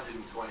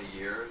 120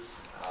 years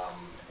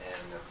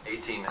and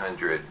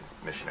 1,800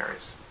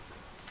 missionaries.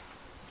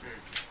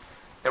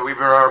 And we've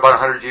been around about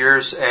 100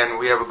 years, and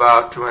we have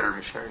about 200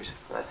 missionaries.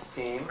 That's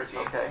team.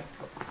 Okay.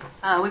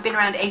 We've been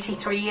around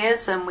 83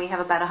 years, and we have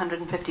about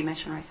 150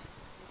 missionaries.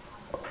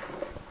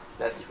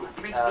 That's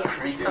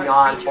Reach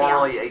Beyond,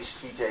 formerly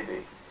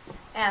HTJB.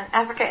 And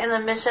Africa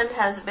Inland Mission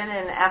has been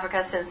in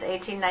Africa since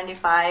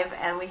 1895,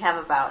 and we have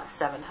about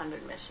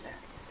 700 missionaries.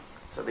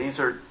 So these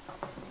are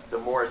the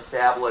more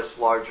established,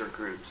 larger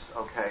groups.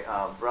 Okay,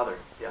 brother,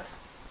 yes.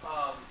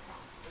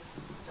 This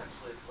is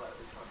potentially a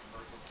slightly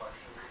controversial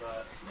question,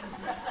 but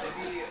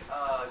maybe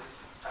just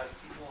as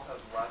people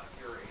have left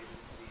your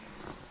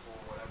agencies for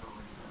whatever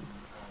reason,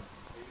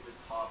 maybe the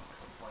top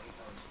complaint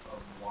of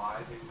why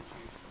they would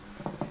choose to leave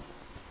an agency.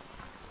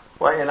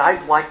 Well, and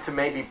I'd like to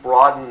maybe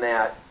broaden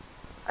that.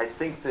 I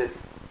think that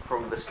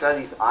from the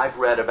studies I've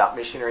read about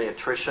missionary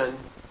attrition,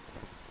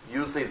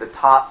 usually the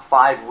top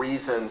 5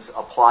 reasons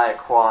apply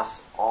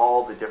across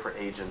all the different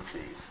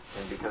agencies.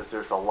 And because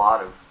there's a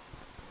lot of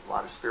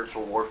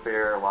spiritual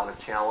warfare, a lot of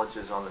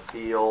challenges on the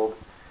field,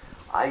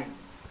 I'm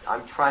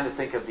trying to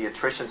think of the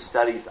attrition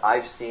studies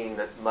I've seen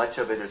that much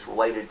of it is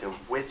related to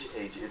which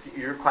age. Is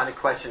your kind of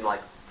question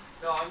like?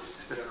 No, I'm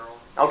just in general.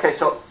 Okay,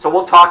 so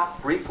we'll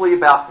talk briefly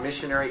about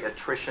missionary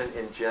attrition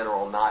in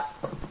general, not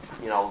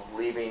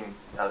leaving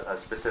a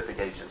specific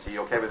agency.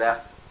 You okay with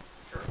that?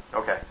 Sure.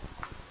 Okay.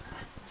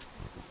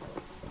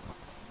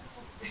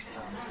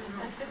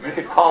 You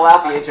could call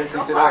out the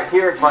agencies that aren't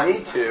here if you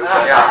need to.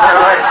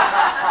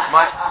 Yeah,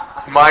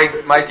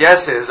 right. My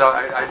guess is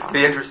I'd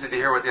be interested to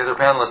hear what the other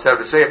panelists have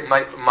to say.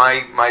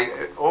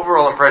 My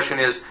overall impression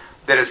is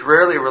that it's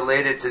rarely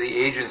related to the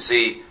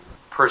agency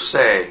per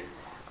se.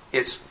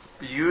 It's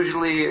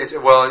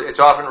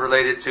often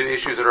related to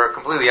issues that are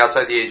completely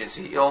outside the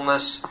agency.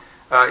 Illness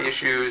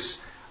issues,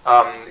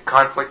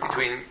 conflict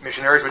between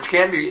missionaries, which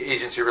can be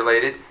agency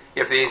related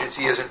if the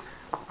agency isn't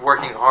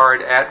working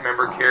hard at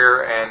member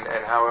care and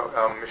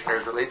how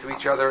missionaries relate to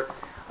each other,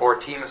 or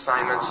team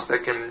assignments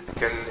that can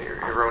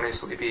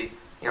erroneously be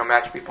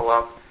match people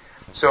up.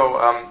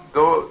 So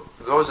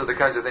those are the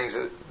kinds of things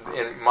that,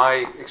 in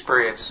my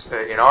experience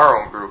in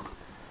our own group,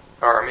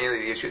 are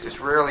mainly the issues. It's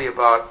rarely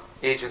about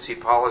agency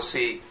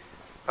policy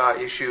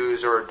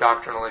issues or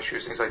doctrinal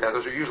issues, things like that.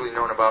 Those are usually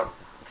known about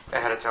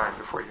ahead of time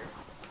before you.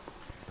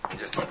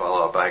 Just to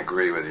follow up, I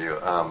agree with you.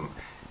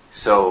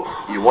 So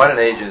you want an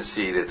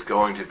agency that's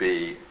going to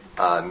be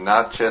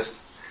not just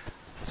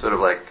sort of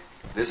like,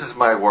 this is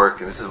my work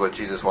and this is what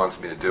Jesus wants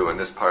me to do in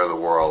this part of the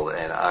world,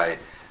 and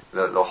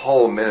the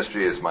whole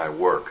ministry is my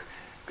work,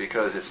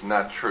 because it's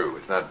not true.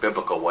 It's not a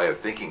biblical way of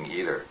thinking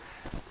either.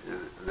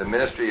 the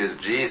ministry is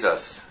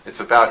Jesus. It's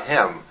about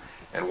Him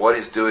and what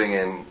He's doing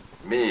in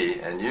me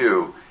and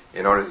you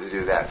in order to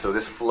do that. So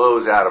this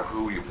flows out of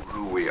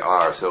who we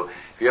are. So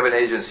if you have an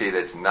agency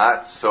that's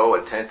not so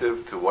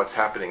attentive to what's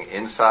happening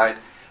inside,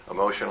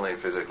 emotionally,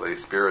 physically,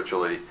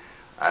 spiritually,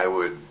 I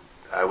would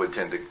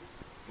tend to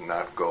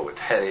not go with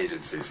that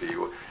agency.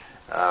 So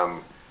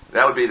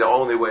that would be the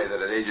only way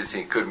that an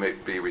agency could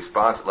be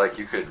responsible. Like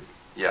you could,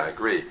 I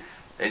agree.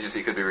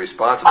 Agency could be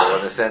responsible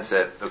in the sense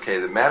that, okay,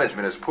 the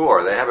management is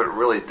poor. They haven't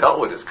really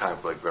dealt with this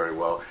conflict very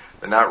well.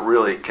 They're not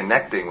really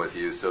connecting with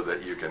you so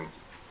that you can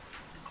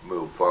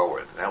move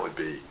forward. That would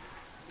be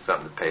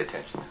something to pay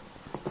attention to.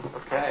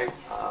 Okay.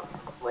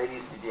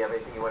 Ladies, did you have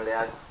anything you wanted to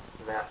add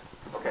to that?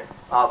 Okay.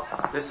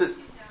 This is...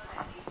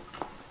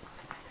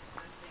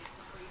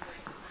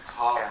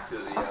 Talk to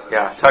the other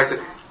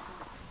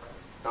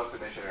Talk to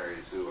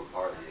missionaries who are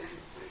part of the agency.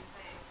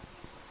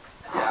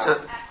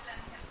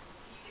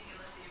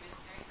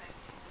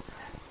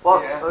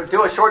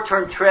 Do a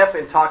short-term trip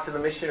and talk to the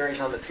missionaries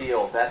on the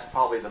field. That's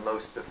probably the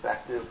most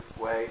effective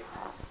way.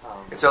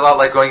 It's a lot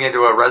like going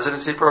into a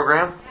residency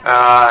program.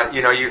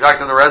 You talk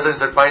to the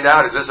residents and find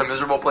out, is this a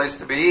miserable place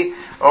to be?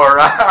 Or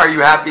are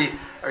you happy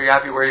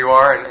where you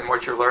are and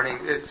what you're learning?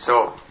 It's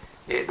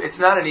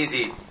not an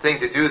easy thing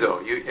to do, though.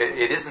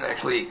 It isn't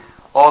actually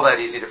all that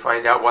easy to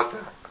find out what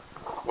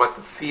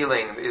the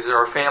feeling is.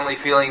 There a family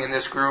feeling in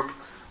this group,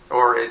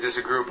 or is this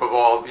a group of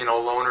all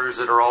loners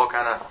that are all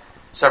kind of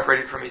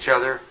separated from each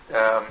other?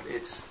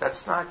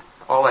 That's not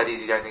all that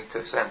easy, I think,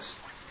 to sense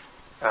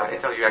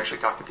until you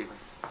actually talk to people.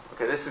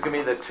 Okay, this is going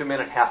to be the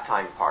 2-minute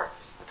halftime part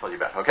I told you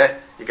about. Okay,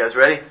 you guys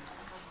ready?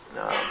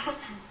 No.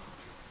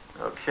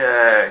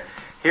 Okay,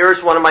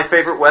 here's one of my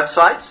favorite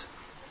websites.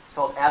 It's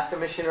called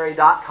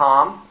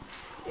askamissionary.com.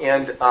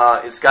 And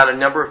it's got a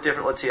number of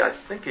different, let's see, I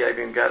think I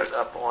even got it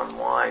up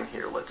online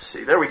here. Let's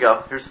see. There we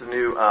go. Here's the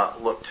new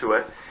look to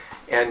it.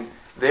 And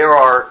there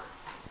are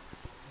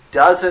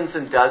dozens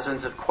and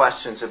dozens of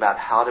questions about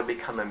how to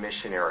become a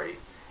missionary.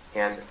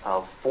 And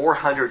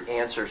 400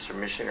 answers from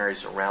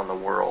missionaries around the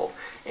world.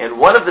 And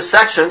one of the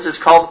sections is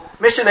called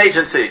Mission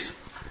Agencies.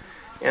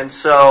 And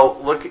so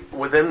look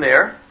within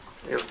there,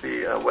 if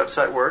the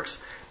website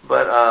works.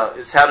 But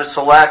it's how to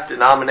select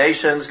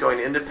denominations, going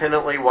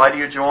independently, why do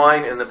you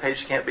join, and the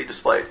page can't be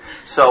displayed.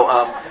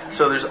 So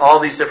there's all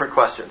these different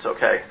questions,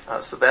 okay?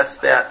 So that's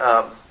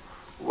that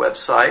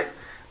website.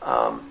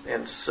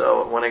 And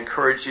so I want to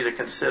encourage you to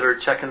consider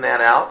checking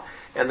that out.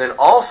 And then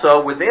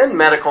also within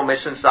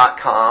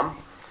medicalmissions.com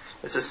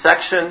is a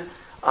section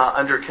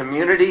under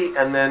community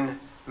and then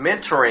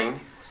mentoring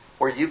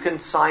where you can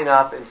sign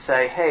up and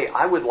say, hey,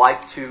 I would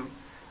like to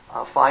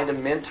find a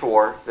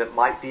mentor that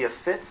might be a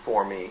fit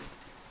for me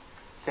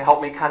to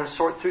help me kind of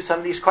sort through some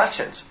of these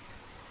questions.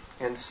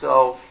 And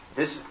so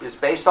this is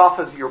based off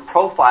of your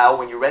profile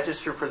when you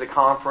register for the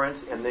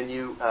conference, and then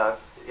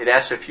it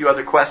asks a few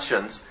other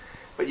questions.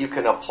 But you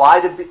can apply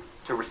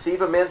to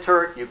receive a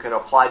mentor, you can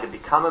apply to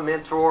become a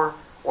mentor,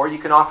 or you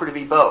can offer to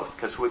be both.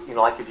 Because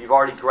like if you've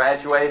already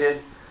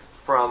graduated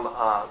from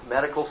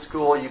medical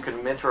school, you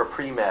can mentor a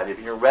pre-med. If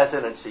you're in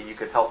residency, you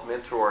could help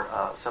mentor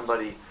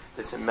somebody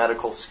that's in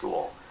medical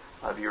school.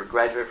 If you're a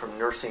graduate from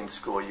nursing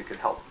school, you could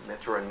help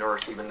mentor a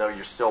nurse, even though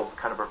you're still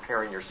kind of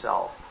preparing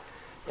yourself.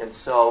 And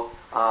so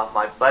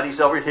my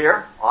buddies over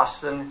here,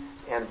 Austin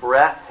and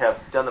Brett,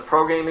 have done the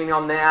programming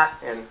on that.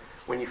 And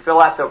when you fill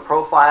out the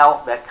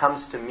profile, that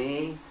comes to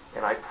me,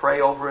 and I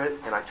pray over it,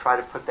 and I try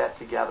to put that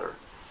together.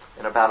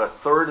 And about a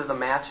third of the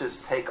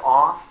matches take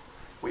off.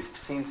 We've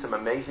seen some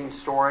amazing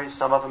stories.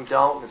 Some of them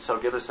don't, and so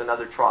give us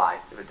another try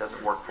if it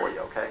doesn't work for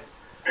you, okay?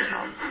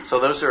 So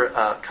those are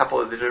a couple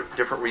of the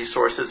different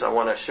resources I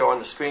want to show on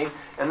the screen.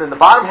 And then the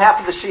bottom half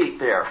of the sheet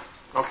there,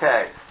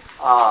 okay,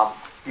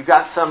 you've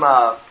got some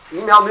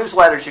email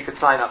newsletters you could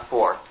sign up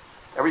for.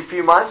 Every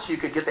few months you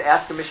could get the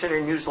Ask a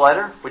Missionary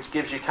newsletter, which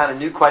gives you kind of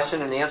new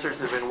question and answers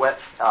that have been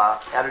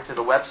added to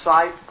the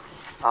website.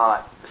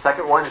 The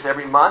second one is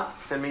every month.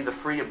 Send me the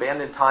free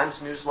Abandoned Times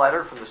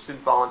newsletter from the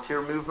Student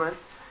Volunteer Movement.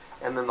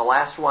 And then the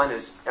last one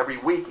is every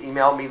week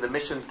email me the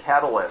Mission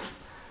Catalyst.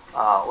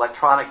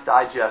 Electronic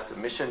digest of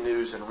mission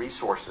news and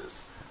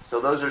resources.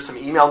 So those are some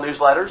email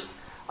newsletters.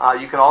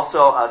 You can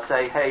also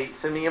say, hey,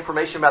 send me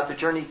information about the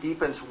Journey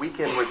Deepens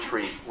weekend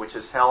retreat, which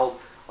is held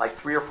like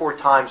 3 or 4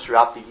 times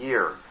throughout the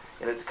year.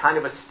 And it's kind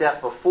of a step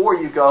before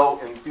you go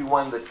and do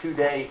one of the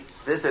 2-day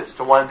visits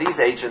to one of these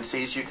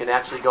agencies. You can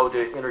actually go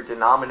to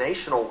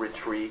interdenominational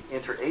retreat,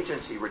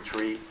 interagency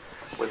retreat,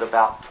 with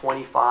about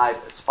 25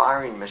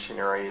 aspiring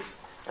missionaries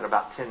and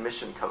about 10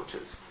 mission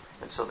coaches.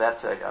 And so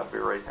that's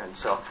and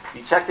so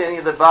you checked any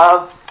of the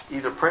above,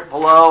 either print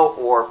below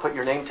or put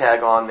your name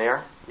tag on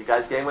there. You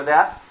guys game with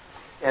that?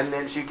 And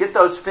then as you get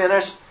those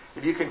finished,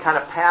 if you can kind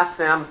of pass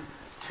them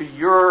to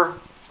your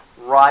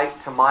right,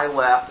 to my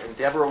left, and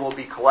Deborah will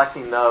be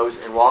collecting those,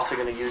 and we're also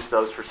going to use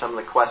those for some of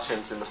the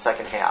questions in the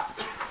second half.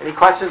 Any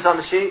questions on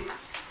the sheet?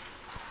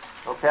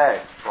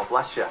 Okay, well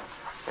bless you.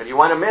 If you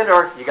want a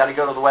mentor, you got to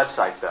go to the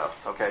website though,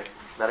 okay,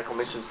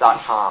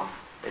 medicalmissions.com.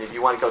 And if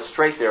you want to go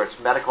straight there, it's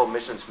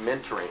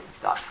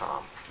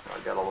medicalmissionsmentoring.com. I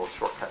got a little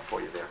shortcut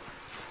for you there.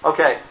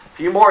 Okay, a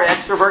few more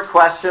extrovert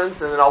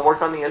questions, and then I'll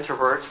work on the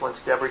introverts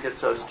once Deborah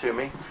gets those to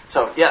me.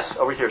 So, yes,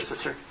 over here,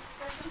 sister.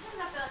 So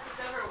sometimes I feel like it's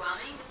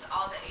overwhelming, just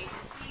all the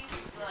agencies.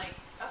 Like,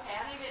 okay,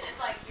 I don't even,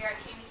 it's like you're at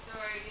a candy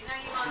store, you know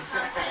you want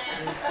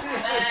something,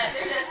 but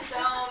there's just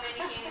so many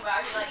candy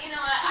bars. You're like, you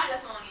know what, I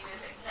just won't even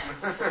pick them.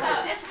 So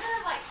it's kind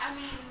of like, I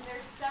mean,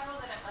 there's several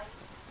that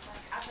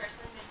I've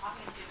personally been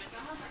talking to, but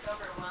some of them are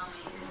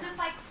overwhelming. Because it's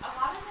like, a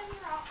lot of them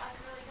are all like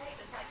really great.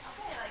 It's like,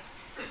 okay, like,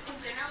 in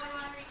general, we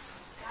want to reach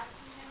God's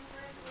kingdom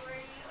for His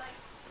glory, like.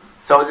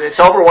 So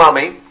it's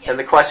overwhelming, and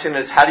the question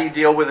is, how do you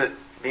deal with it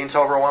being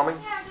so overwhelming?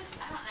 Yeah, just,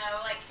 I don't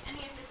know, like,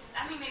 any assistance.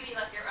 I mean, maybe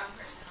like your own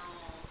personal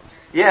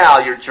journey. Yeah,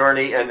 your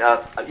journey, and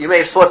you may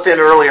have slipped in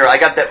earlier. I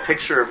got that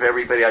picture of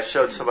everybody. I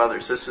showed some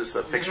others. This is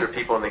a picture of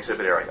people in the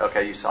exhibit area.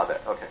 Okay, you saw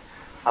that. Okay.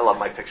 I love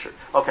my picture.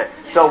 Okay,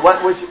 so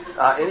what was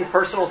any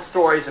personal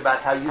stories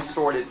about how you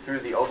sorted through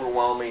the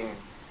overwhelming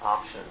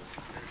options?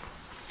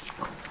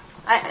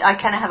 I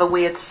kind of have a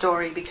weird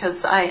story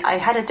because I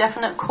had a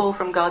definite call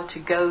from God to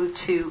go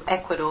to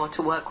Ecuador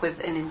to work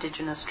with an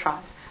indigenous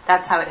tribe.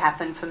 That's how it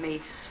happened for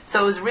me.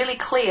 So it was really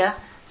clear.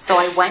 So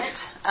I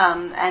went,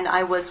 and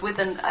I was with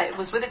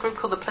a group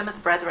called the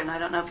Plymouth Brethren. I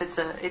don't know if it's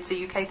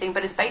a UK thing,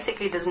 but it's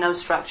basically there's no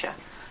structure.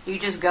 You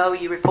just go,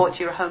 you report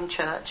to your home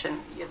church, and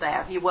you're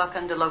there. You work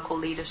under local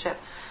leadership.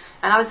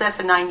 And I was there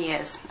for 9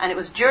 years. And it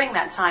was during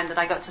that time that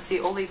I got to see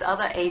all these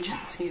other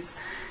agencies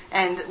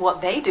and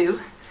what they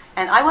do.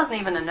 And I wasn't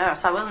even a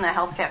nurse. I wasn't a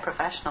healthcare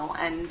professional.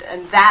 And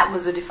that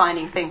was a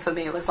defining thing for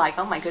me. It was like,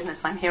 oh my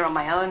goodness, I'm here on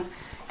my own.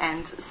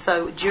 And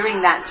so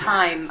during that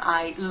time,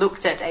 I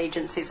looked at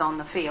agencies on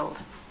the field.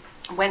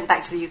 Went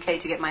back to the UK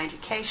to get my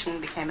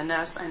education, became a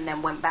nurse, and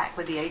then went back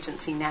with the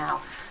agency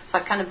now. So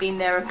I've kind of been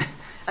there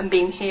and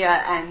been here,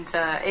 and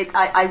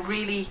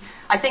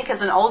I think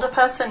as an older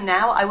person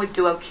now, I would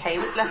do okay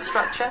with less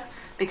structure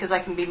because I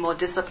can be more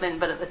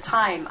disciplined. But at the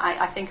time,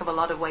 I think of a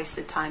lot of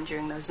wasted time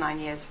during those 9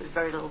 years with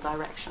very little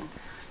direction.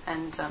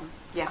 And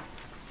yeah.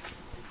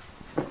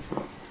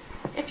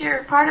 If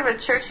you're part of a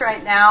church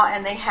right now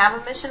and they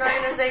have a mission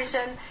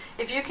organization,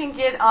 if you can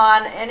get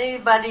on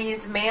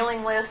anybody's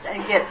mailing list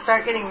and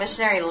start getting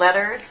missionary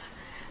letters,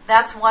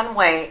 that's one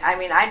way. I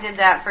mean, I did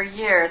that for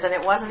years, and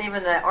it wasn't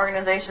even the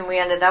organization we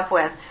ended up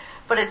with,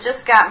 but it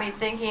just got me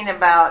thinking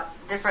about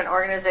different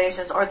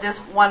organizations, or this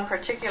one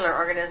particular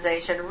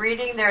organization.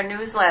 Reading their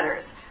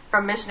newsletters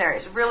from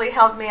missionaries really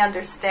helped me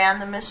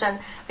understand the mission,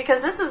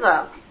 because this is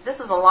a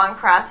long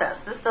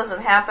process. This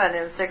doesn't happen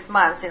in 6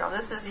 months.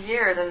 This is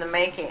years in the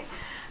making.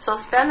 So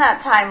spend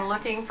that time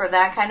looking for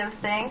that kind of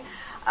thing.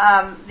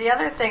 The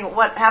other thing,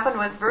 what happened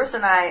with Bruce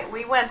and I,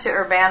 we went to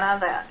Urbana,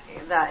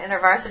 the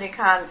InterVarsity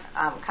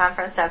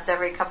conference that's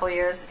every couple of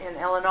years in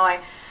Illinois,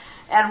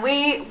 and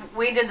we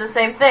did the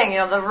same thing.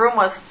 The room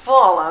was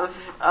full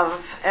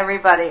of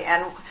everybody,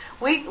 and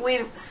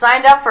we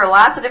signed up for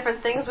lots of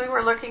different things. We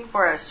were looking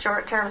for a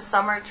short-term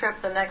summer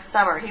trip the next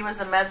summer. He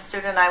was a med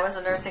student, I was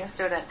a nursing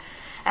student,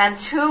 and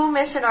 2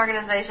 mission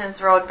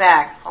organizations wrote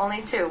back,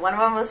 only 2. One of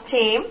them was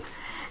Team,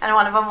 and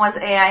one of them was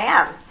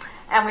AIM.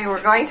 And we were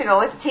going to go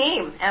with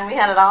Team, and we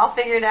had it all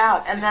figured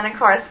out. And then, of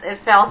course, it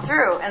fell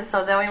through, and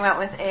so then we went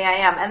with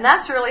AIM. And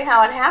that's really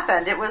how it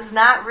happened. It was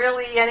not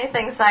really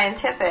anything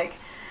scientific,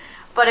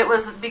 but it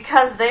was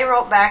because they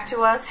wrote back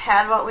to us,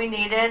 had what we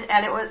needed,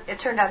 and it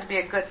turned out to be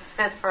a good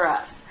fit for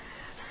us.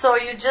 So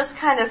you just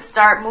kind of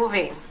start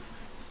moving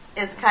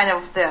is kind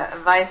of the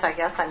advice I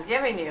guess I'm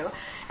giving you,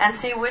 and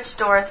see which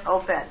doors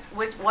open,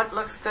 what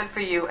looks good for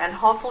you, and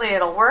hopefully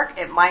it'll work.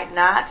 It might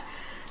not.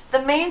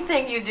 The main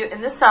thing you do,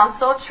 and this sounds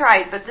so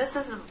trite, but this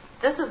is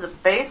the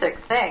basic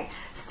thing.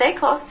 Stay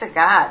close to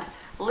God.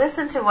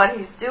 Listen to what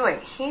He's doing.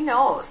 He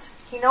knows.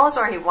 He knows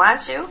where He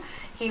wants you.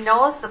 He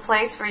knows the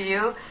place for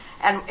you.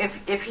 And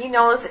if He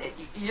knows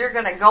you're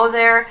going to go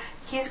there,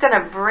 He's going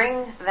to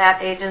bring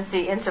that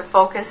agency into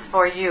focus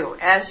for you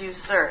as you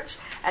search.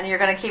 And you're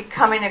going to keep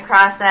coming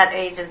across that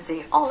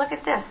agency. Oh, look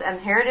at this.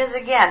 And here it is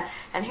again.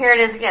 And here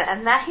it is again.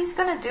 And that He's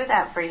going to do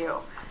that for you.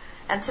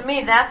 And to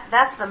me,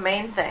 that's the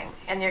main thing,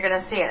 and you're going to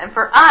see it. And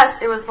for us,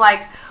 it was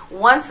like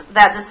once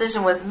that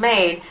decision was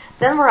made,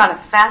 then we're on a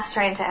fast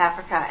train to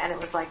Africa, and it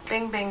was like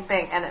bing, bing,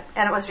 bing, and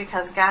it was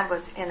because God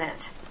was in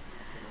it.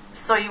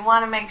 So you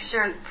want to make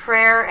sure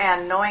prayer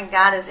and knowing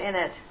God is in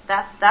it,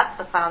 that's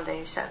the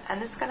foundation,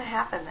 and it's going to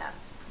happen then.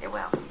 It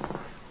will.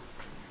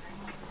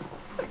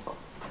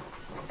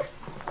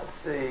 Let's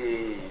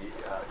see.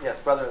 Yes,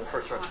 brother in the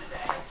first row. I wanted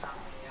to add something.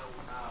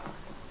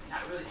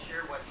 Not really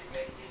sure what you're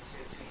getting into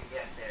until you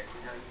get there.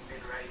 You've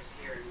been raised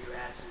here in the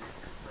U.S. and it's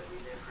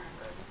completely different.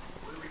 But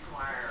we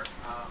require,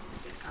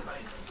 if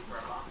somebody's looking for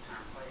a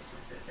long-term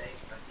placement, that they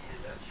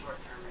attend a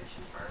short-term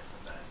mission first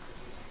with us.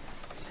 Because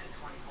we send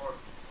 24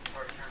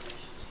 short-term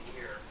missions a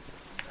year.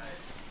 But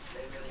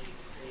they really need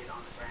to see it on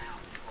the ground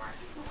before I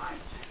think the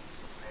life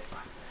changes made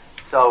like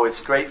that. So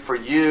it's great for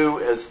you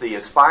as the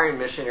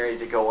aspiring missionary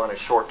to go on a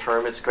short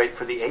term. It's great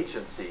for the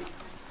agency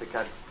to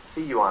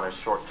see you on a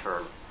short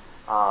term.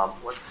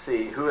 Let's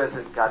see. Who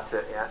hasn't got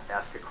to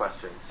ask a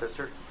question?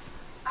 Sister?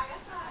 I guess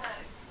I had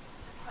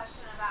a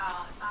question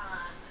about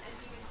if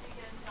you could speak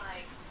into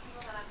like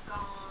people that have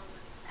gone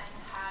and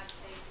had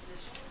say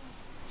positions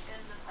in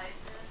the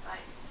places, like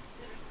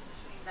the difference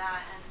between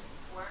that and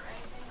support or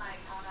anything,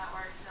 like how that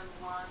works and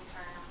long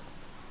term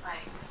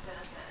like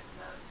benefits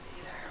of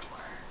either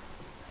or.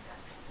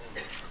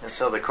 And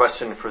so the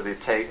question for the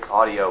tape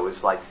audio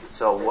is like,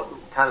 so what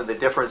kind of the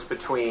difference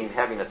between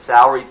having a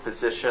salaried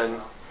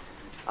position,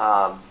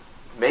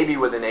 maybe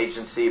with an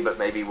agency, but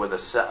maybe with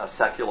a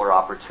secular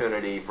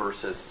opportunity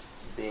versus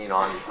being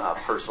on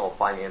personal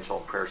financial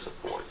and prayer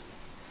support.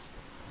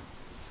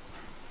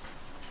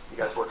 You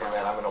guys working on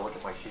that? I'm going to look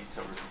at my sheets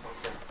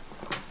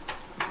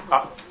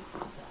over.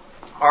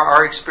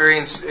 Our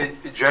experience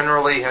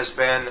generally has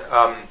been,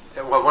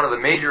 one of the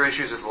major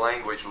issues is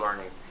language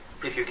learning.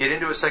 If you get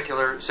into a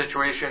secular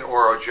situation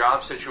or a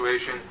job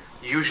situation,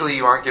 usually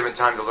you aren't given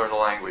time to learn the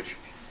language.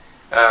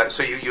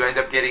 So you end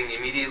up getting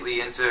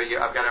immediately into,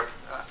 I've got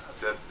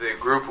the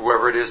group,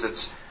 whoever it is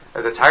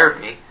that's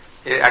hired me,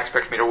 it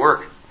expects me to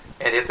work.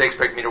 And if they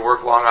expect me to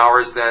work long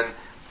hours, then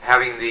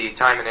having the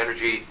time and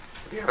energy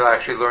to be able to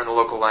actually learn the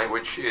local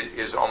language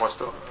is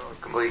almost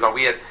completely gone.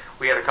 We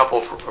had a couple,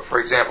 for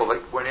example,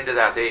 that went into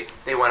that.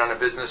 They went on a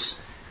business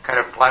kind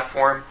of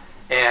platform,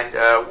 and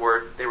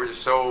they were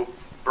just so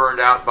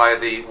burned out by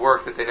the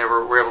work that they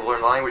never were able to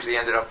learn the language. They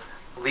ended up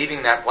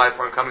leaving that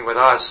platform, coming with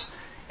us,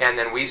 and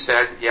then we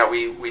said,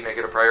 we make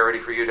it a priority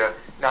for you to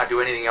not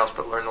do anything else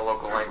but learn the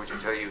local language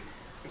until you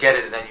get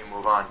it, and then you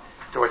move on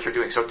to what you're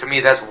doing. So to me,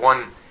 that's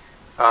one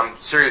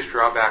serious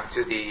drawback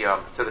to the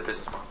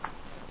business model.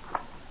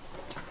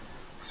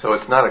 So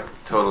it's not a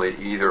totally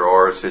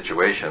either-or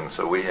situation.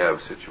 So we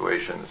have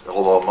situations,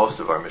 although most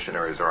of our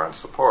missionaries are on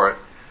support,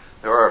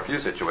 there are a few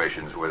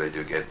situations where they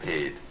do get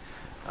paid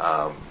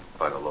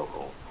by the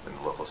local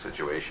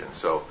situation.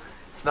 So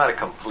it's not a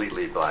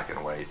completely black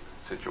and white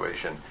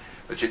situation.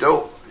 But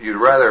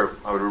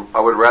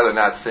I would rather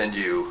not send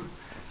you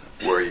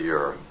where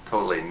you're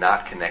totally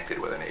not connected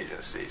with an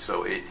agency.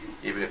 So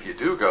even if you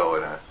do go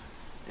in a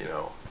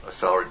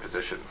salaried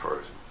position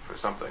for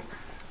something,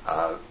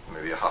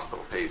 maybe a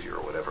hospital pays you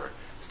or whatever,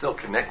 still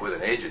connect with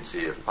an agency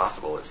if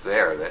possible. It's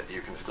there that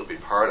you can still be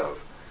part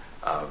of.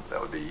 That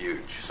would be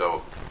huge.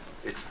 So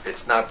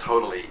it's not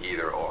totally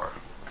either or.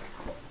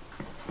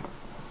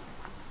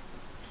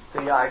 So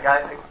I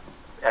got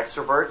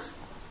extroverts.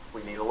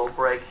 We need a little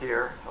break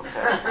here.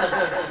 Okay.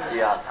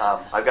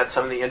 I've got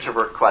some of the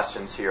introvert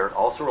questions here,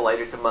 also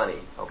related to money.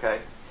 Okay.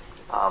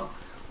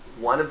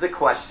 One of the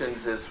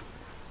questions is,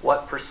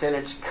 what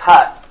percentage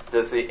cut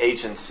does the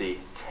agency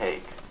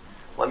take?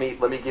 Let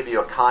me give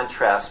you a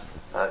contrast.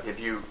 If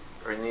you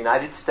are in the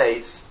United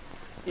States,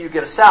 you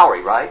get a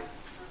salary, right?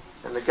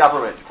 And the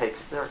government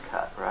takes their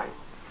cut, right?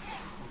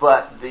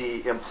 But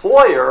the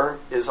employer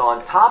is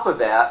on top of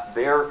that.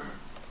 They're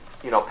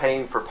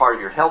paying for part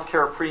of your health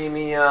care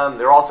premium.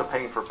 They're also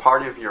paying for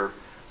part of your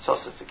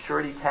Social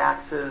Security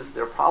taxes.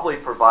 They're probably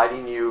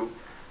providing you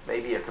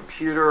maybe a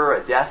computer,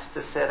 a desk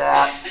to sit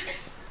at.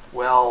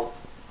 Well,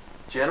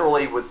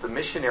 generally with the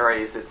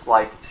missionaries, it's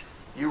like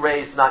you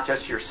raise not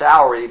just your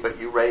salary, but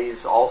you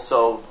raise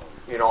also,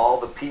 all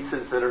the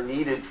pieces that are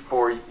needed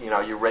for,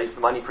 you raise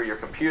the money for your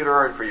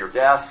computer and for your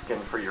desk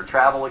and for your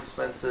travel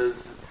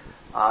expenses.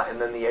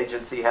 And then the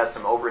agency has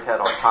some overhead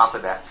on top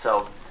of that.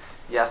 So,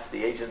 yes,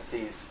 the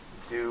agencies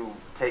do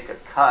take a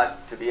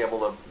cut to be able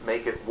to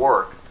make it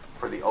work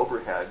for the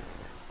overhead.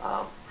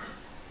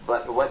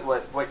 But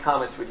what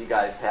comments would you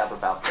guys have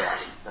about that?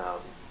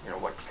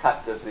 What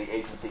cut does the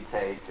agency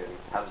take, and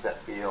how does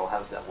that feel? How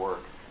does that work?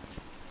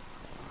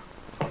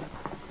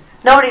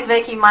 Nobody's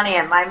making money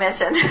at my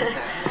mission.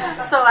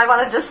 So I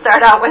want to just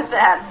start out with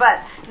that.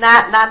 But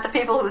not the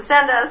people who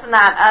send us,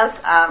 not us.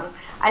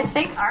 I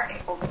think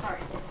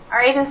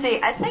our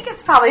agency, I think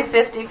it's probably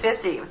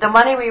 50-50. The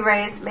money we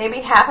raise,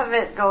 maybe half of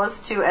it goes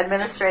to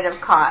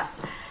administrative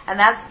costs. And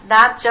that's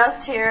not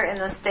just here in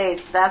the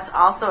States. That's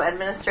also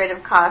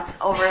administrative costs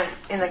over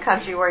in the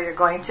country where you're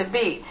going to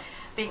be.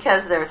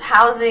 Because there's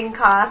housing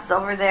costs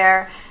over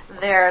there.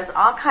 There's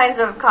all kinds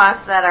of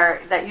costs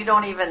that you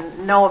don't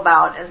even know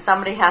about, and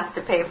somebody has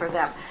to pay for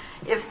them.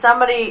 If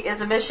somebody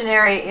is a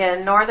missionary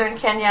in northern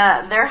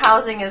Kenya, their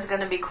housing is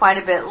going to be quite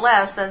a bit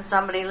less than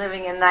somebody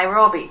living in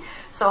Nairobi.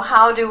 So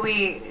how do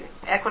we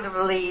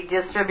equitably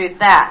distribute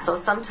that? So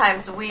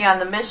sometimes we on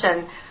the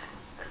mission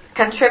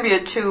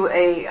contribute to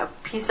a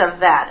piece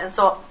of that. And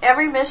so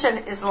every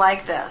mission is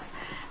like this.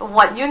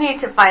 What you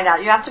need to find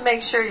out, you have to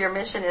make sure your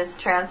mission is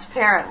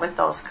transparent with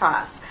those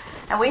costs.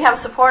 And we have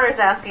supporters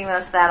asking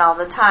us that all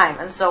the time.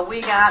 And so we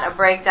got a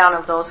breakdown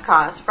of those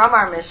costs from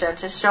our mission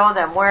to show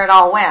them where it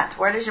all went.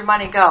 Where does your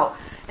money go?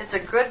 It's a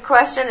good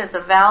question. It's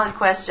a valid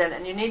question.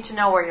 And you need to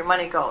know where your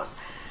money goes.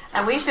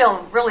 And we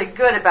feel really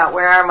good about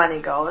where our money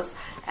goes.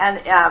 And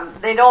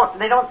they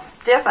don't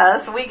stiff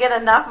us. We get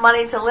enough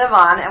money to live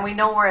on, and we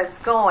know where it's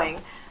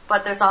going.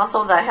 But there's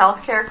also the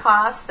health care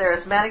costs.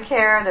 There's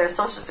Medicare. There's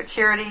Social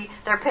Security.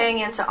 They're paying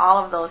into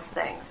all of those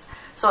things.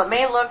 So it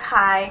may look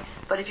high,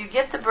 but if you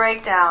get the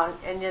breakdown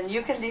and then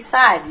you can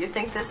decide, you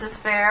think this is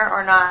fair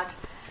or not,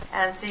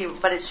 and see,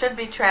 but it should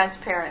be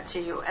transparent to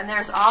you. And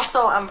there's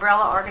also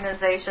umbrella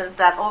organizations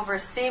that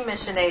oversee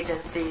mission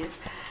agencies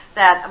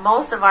that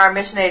most of our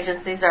mission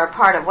agencies are a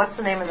part of. What's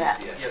the name of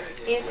that?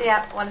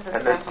 ECF. What is it?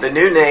 And the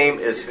new name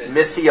is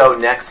Missio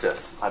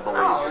Nexus, I believe.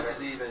 Oh, it's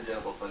the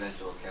Evangelical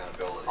Financial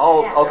Accountability.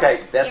 Oh,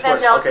 okay. That's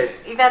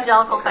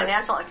Evangelical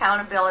Financial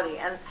Accountability.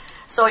 And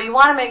so you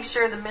want to make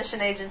sure the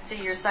mission agency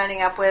you're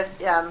signing up with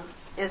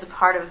is a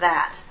part of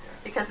that,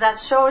 because that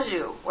shows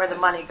you where the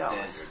money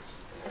goes.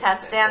 It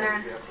has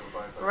standards.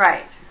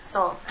 Right.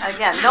 So,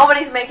 again,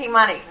 nobody's making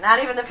money,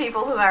 not even the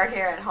people who are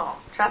here at home.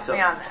 Trust me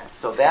on that.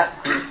 So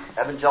that group,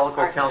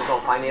 Evangelical Council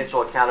on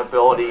Financial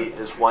Accountability,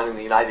 is one in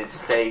the United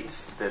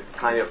States that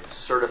kind of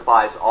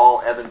certifies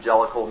all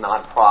evangelical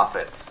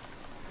nonprofits,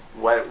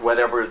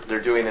 whatever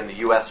they're doing in the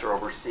U.S. or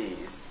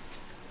overseas.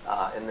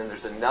 And then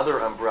there's another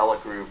umbrella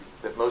group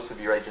that most of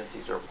your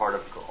agencies are a part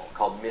of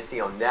called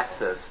Missio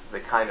Nexus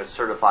that kind of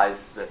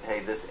certifies that,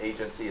 hey, this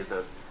agency is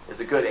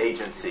a good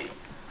agency,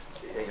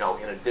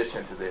 in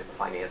addition to the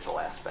financial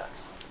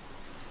aspects.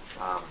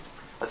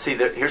 Let's see,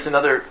 here's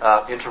another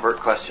introvert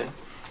question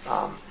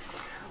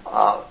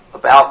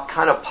about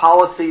kind of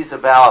policies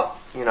about,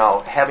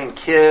 having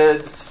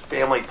kids,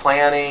 family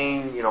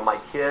planning,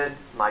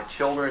 my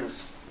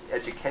children's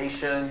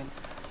education.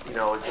 Is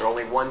there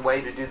only one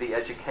way to do the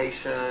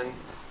education?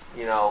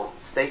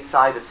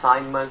 Stateside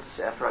assignments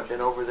after I've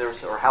been over there,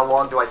 or how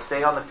long do I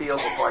stay on the field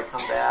before I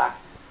come back?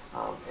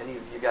 Any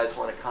of you guys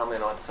want to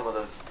comment on some of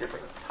those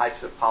different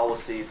types of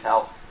policies,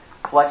 how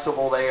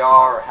flexible they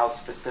are, or how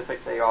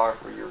specific they are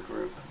for your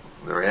group?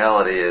 The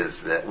reality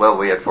is that,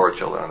 we had 4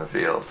 children on the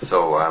field,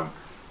 so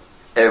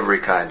every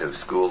kind of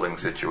schooling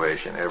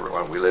situation,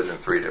 we lived in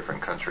 3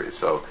 different countries,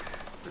 so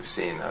we've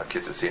seen,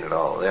 kids have seen it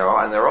all.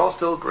 They're all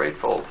still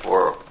grateful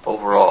for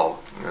overall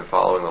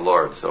following the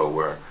Lord, so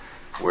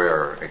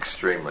we're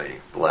extremely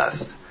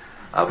blessed.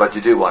 But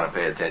you do want to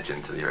pay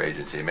attention to your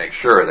agency. Make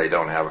sure they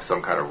don't have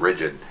some kind of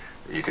rigid,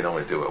 you can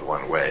only do it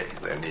one way.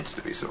 There needs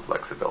to be some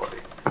flexibility.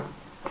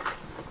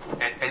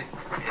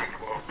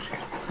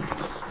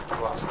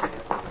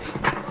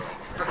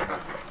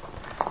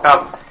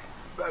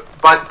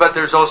 But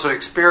there's also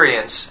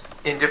experience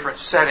in different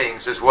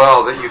settings as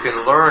well that you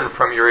can learn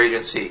from your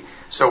agency.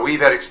 So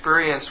we've had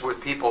experience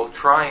with people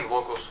trying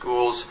local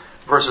schools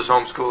versus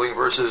homeschooling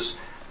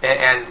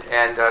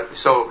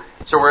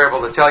so we're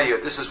able to tell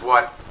you this is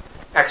what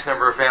X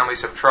number of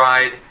families have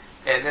tried.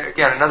 And then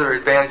again, another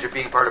advantage of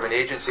being part of an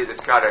agency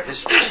that's got a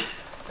history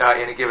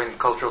in a given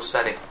cultural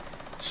setting.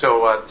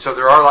 So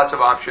there are lots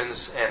of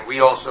options, and we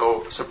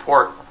also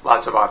support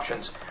lots of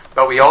options.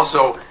 But we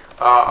also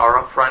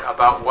are upfront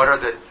about what are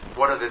the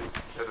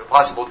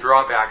possible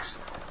drawbacks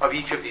of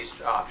each of these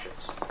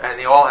options. And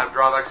they all have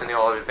drawbacks and they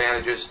all have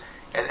advantages.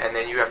 And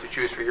then you have to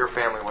choose for your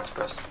family what's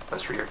best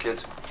for your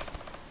kids.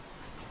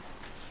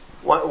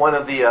 One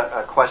of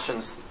the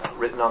questions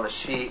written on the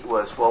sheet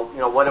was,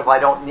 what if I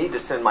don't need to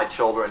send my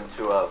children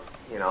to a,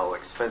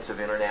 expensive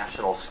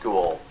international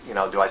school?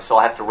 Do I still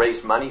have to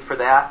raise money for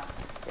that?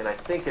 And I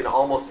think in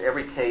almost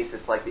every case,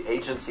 it's like the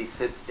agency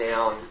sits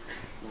down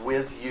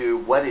with you.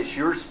 What is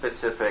your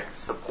specific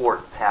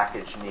support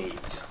package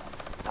needs?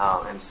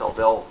 And so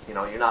they'll,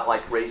 you're not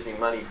like raising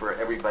money for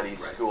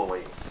everybody's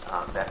schooling,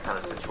 that kind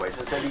of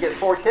situation. So if you get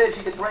 4 kids,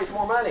 you get to raise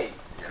more money.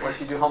 Once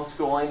you do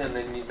homeschooling, and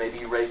then maybe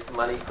you raise the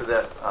money for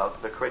the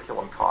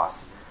curriculum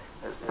costs,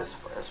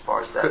 as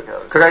far as that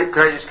goes. Could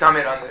I just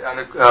comment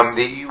on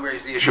the you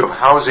raised the issue of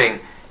housing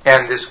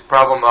and this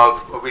problem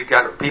of we've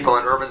got people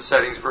in urban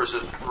settings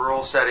versus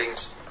rural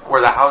settings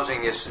where the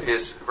housing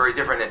is very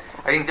different. And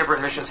I think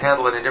different missions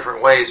handle it in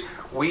different ways.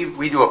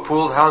 We do a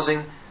pooled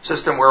housing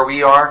system where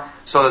we are,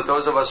 so that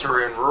those of us who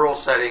are in rural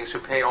settings who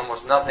pay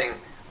almost nothing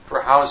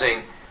for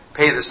housing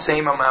pay the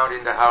same amount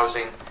into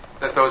housing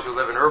that those who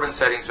live in urban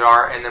settings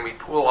are, and then we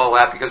pool all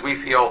that because we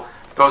feel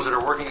those that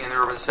are working in the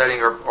urban setting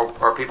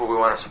are people we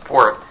want to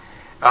support.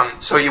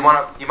 So you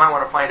might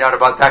want to find out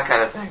about that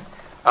kind of thing.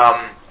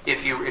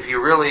 If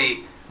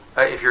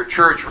your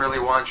church really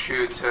wants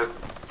you to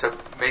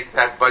make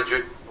that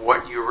budget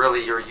what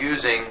you're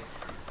using,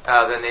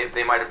 then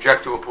they might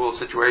object to a pooled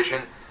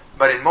situation.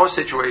 But in most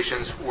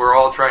situations, we're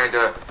all trying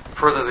to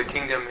further the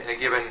kingdom in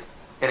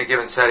a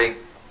given setting,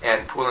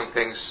 and pooling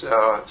things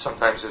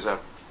sometimes is a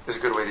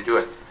good way to do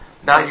it.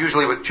 Not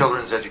usually with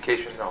children's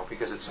education, though,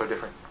 because it's so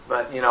different.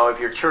 But, if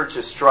your church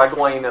is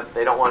struggling, if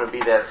they don't want to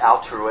be that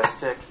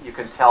altruistic, you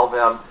can tell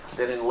them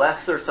that unless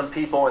there's some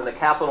people in the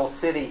capital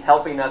city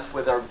helping us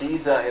with our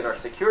visa and our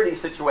security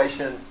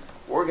situations,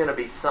 we're going to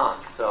be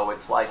sunk. So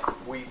it's like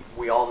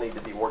we all need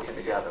to be working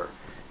together.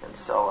 And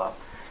so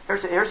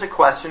here's a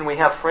question. We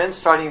have friends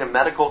starting a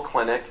medical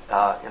clinic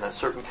in a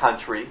certain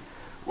country.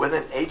 Would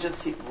an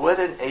agency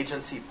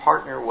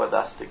partner with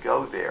us to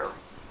go there,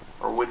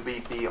 or would we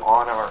be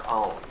on our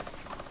own?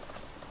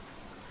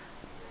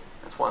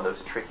 That's one of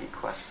those tricky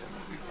questions.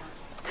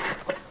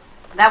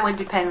 That would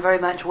depend very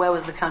much where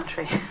was the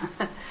country.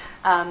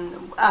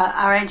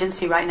 Our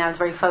agency right now is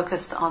very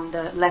focused on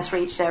the less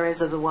reached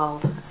areas of the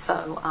world.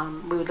 So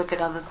we would look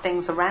at other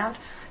things around.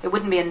 It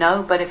wouldn't be a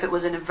no, but if it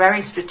was in a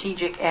very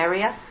strategic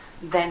area,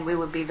 then we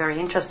would be very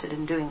interested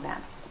in doing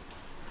that.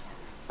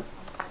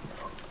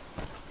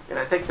 And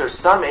I think there's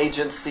some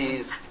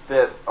agencies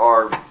that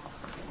are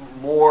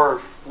more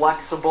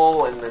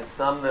flexible and then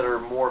some that are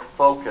more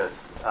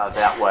focused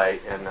that way.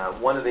 And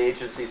one of the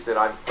agencies that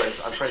I'm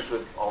friends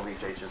with all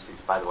these agencies,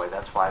 by the way,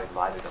 that's why I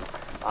invited them.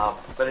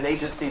 But an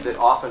agency that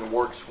often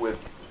works with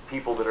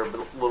people that are a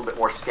little bit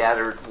more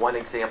scattered, one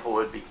example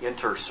would be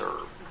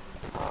InterServe.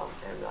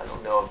 And I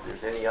don't know if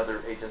there's any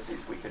other agencies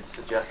we could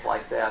suggest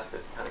like that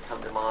kind of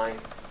come to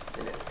mind.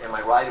 And am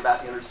I right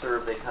about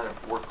InterServe? They kind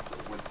of work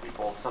with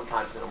people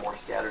sometimes in a more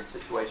scattered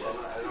situation.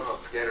 Well, I don't know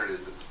if scattered is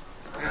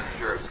I'm not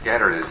sure if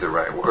scattered is the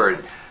right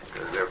word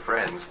because they're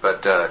friends,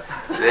 but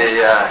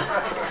they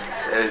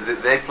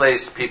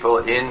place people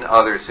in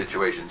other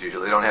situations.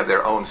 Usually, they don't have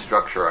their own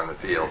structure on the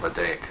field, but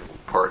they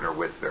partner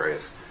with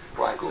various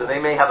schools. So they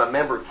may have a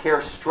member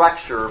care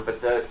structure,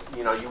 but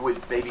you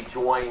would maybe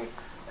join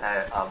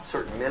a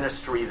certain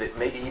ministry that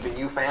maybe even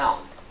you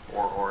found,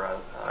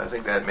 I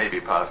think that may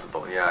be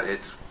possible. Yeah,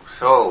 it's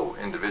so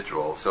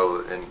individual.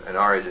 So in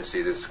our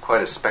agency, there's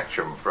quite a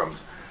spectrum from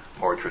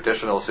more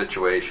traditional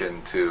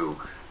situation to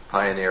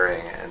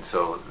pioneering, and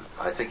so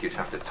I think you'd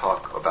have to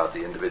talk about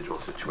the individual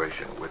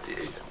situation with the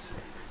agency.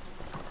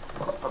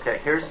 Okay,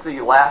 here's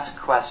the last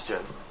question.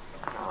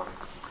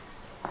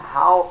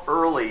 How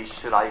early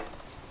should I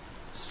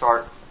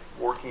start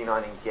working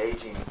on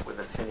engaging with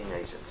a tinning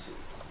agency?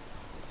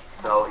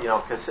 So,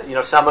 because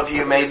some of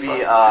you may be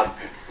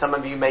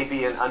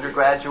an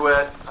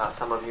undergraduate,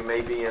 some of you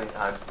may be in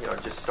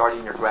just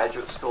starting your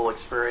graduate school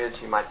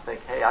experience. You might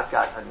think, hey, I've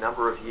got a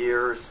number of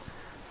years.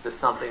 Is this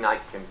something I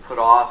can put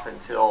off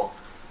until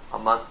a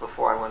month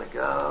before I want to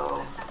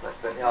go?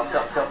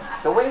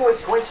 So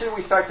when should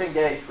we start to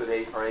engage with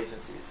our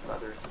agencies,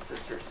 brothers and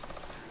sisters?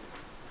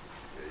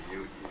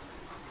 You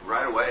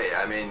right away.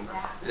 I mean,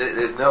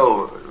 there's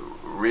no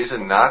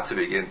reason not to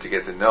begin to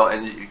get to know,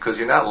 and because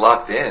you're not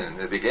locked in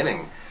the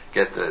beginning.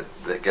 Get the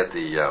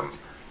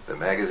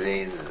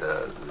magazines,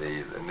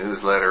 the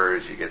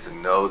newsletters. You get to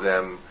know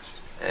them.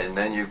 And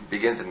then you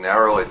begin to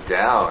narrow it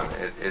down.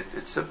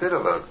 It's a bit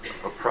of a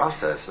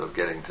process of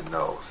getting to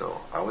know. So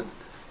I would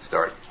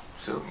start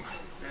soon.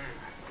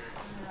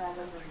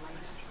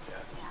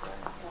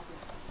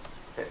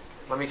 Okay.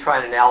 Let me try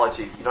an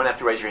analogy. You don't have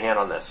to raise your hand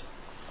on this.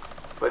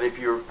 But if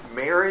you're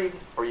married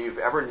or you've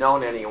ever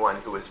known anyone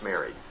who is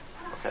married,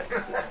 okay,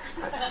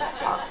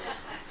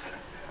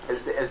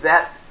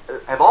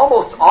 have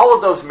almost all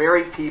of those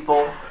married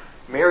people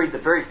married the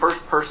very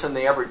first person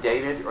they ever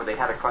dated or they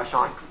had a crush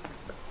on?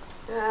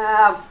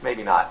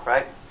 Maybe not,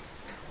 right?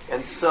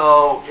 And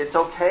so it's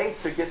okay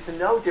to get to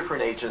know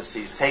different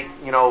agencies. Take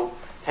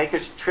a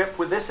trip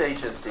with this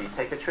agency,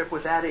 take a trip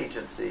with that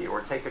agency,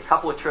 or take a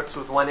couple of trips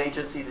with one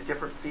agency to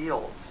different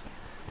fields.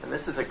 And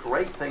this is a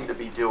great thing to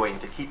be doing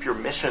to keep your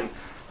mission.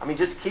 I mean,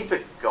 just keep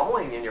it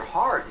going in your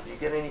heart. If you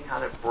get any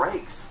kind of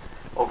breaks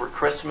over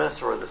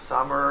Christmas or the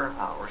summer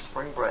or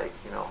spring break,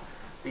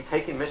 be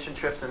taking mission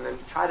trips and then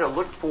try to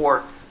look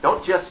for,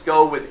 don't just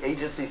go with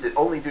agencies that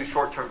only do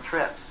short-term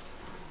trips,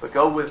 but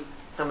go with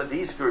some of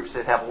these groups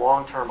that have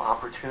long-term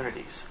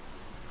opportunities.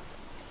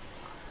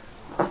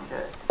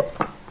 Okay.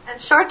 And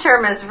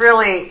short-term is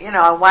really,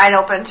 a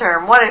wide-open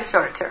term. What is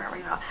short-term?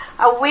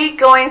 A week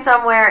going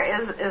somewhere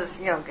is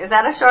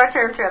that a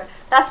short-term trip?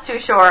 That's too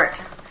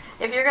short.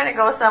 If you're going to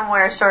go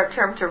somewhere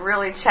short-term to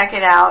really check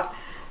it out,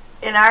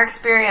 in our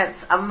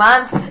experience, a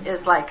month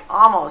is like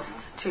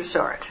almost too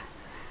short.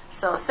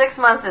 So 6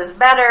 months is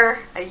better.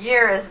 A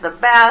year is the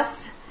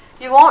best.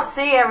 You won't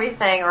see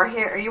everything or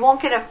you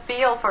won't get a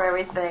feel for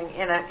everything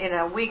in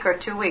a week or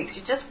 2 weeks.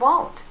 You just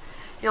won't.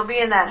 You'll be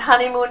in that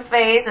honeymoon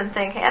phase and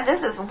think, hey,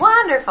 this is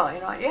wonderful.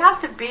 You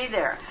have to be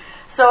there.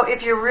 So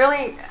if you're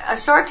really, a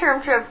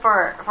short-term trip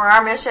for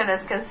our mission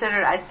is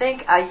considered, I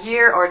think, a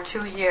year or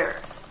 2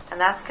 years. And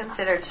that's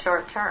considered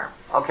short-term.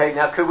 Okay,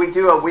 now could we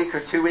do a week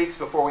or 2 weeks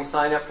before we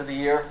sign up for the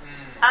year?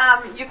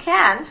 You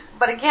can,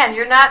 but again,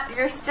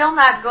 you're still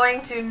not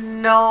going to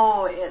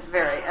know it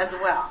as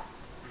well.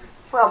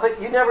 Well,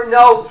 but you never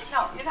know.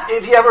 No, you're not.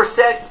 If you ever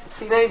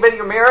seen anybody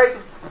you're married,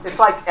 it's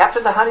like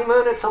after the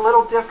honeymoon, it's a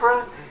little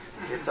different.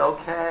 It's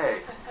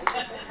okay.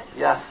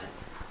 Yes.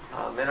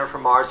 Men are for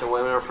Mars and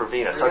women are for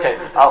Venus. Okay.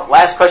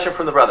 Last question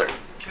from the brother.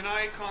 Can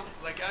I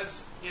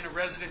as in a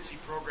residency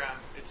program,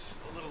 it's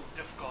a little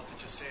difficult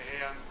to just say,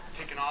 hey, I'm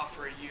taking off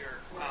for a year.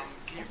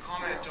 Can you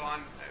comment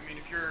on,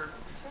 if you're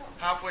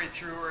halfway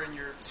through or in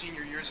your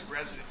senior years of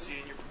residency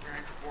and you're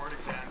preparing for board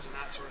exams and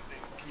that sort of thing,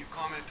 can you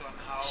comment on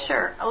how...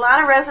 Sure. A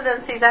lot of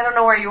residencies, I don't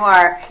know where you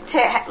are,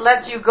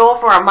 let you go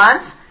for a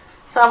month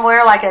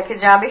somewhere like a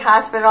Kijambi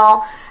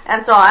hospital.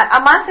 And so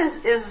a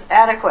month is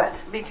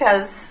adequate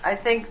because I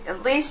think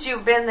at least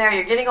you've been there,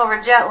 you're getting over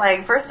jet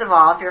lag. First of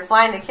all, if you're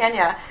flying to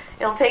Kenya,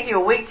 it'll take you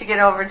a week to get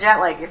over jet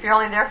lag. If you're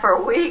only there for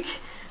a week,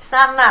 it's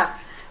not enough.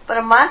 But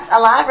a month, a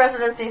lot of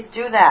residencies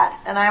do that,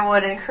 and I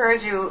would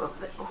encourage you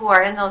who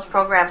are in those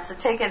programs to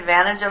take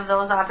advantage of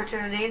those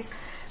opportunities,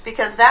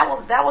 because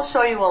that will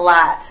show you a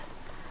lot.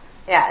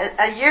 Yeah,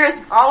 a year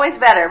is always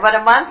better, but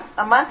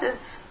a month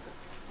is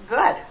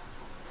good.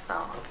 So.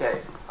 Okay,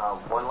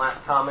 one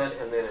last comment,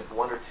 and then if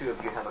one or two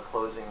of you have a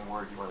closing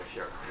word you want to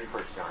share. You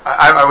first, John.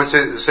 I would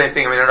say the same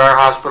thing. I mean, at our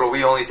hospital,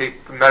 we only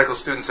take medical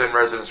students and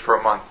residents for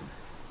a month.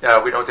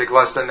 We don't take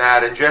less than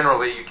that, and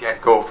generally you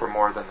can't go for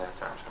more than that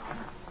time.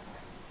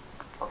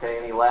 Okay,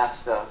 any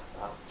last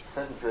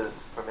sentences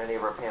from any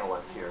of our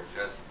panelists here?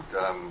 Just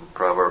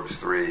Proverbs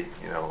 3,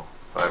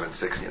 5 and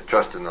 6.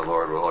 Trust in the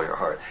Lord with all your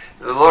heart.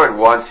 The Lord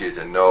wants you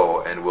to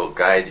know and will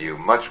guide you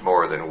much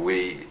more than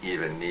we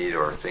even need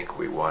or think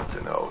we want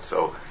to know.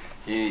 So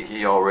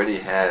He already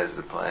has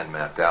the plan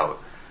mapped out.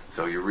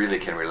 So you really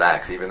can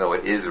relax, even though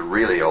it is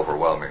really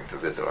overwhelming to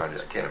visit 100.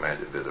 I can't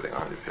imagine visiting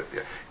 150.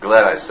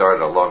 Glad I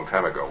started a long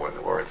time ago when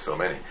there weren't so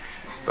many.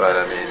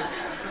 But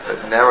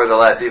but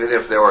nevertheless, even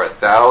if there were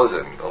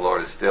 1,000, the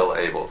Lord is still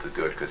able to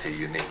do it because He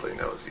uniquely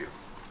knows you.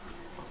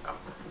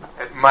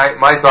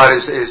 My thought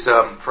is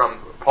from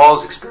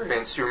Paul's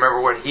experience. You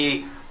remember when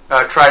he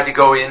tried to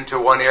go into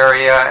one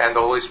area and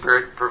the Holy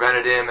Spirit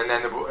prevented him, and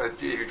then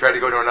he tried to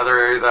go to another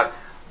area,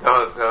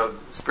 the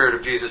Spirit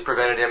of Jesus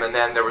prevented him, and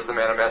then there was the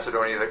man of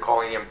Macedonia that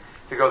calling him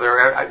to go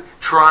there.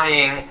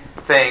 Trying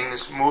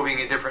things, moving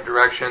in different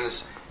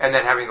directions, and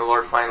then having the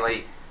Lord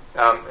finally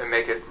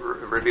make it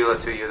reveal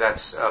it to you.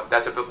 That's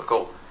a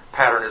biblical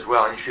pattern as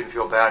well, and you shouldn't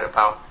feel bad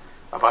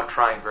about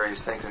trying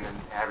various things and then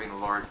having the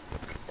Lord,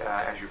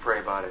 as you pray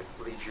about it,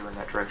 lead you in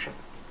that direction.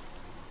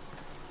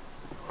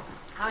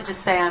 I would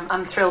just say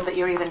I'm thrilled that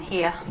you're even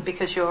here,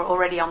 because you're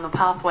already on the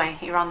pathway,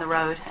 you're on the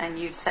road, and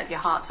you've set your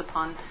hearts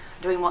upon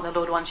doing what the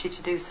Lord wants you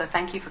to do. So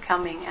thank you for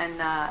coming,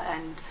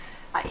 and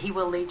He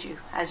will lead you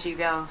as you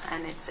go,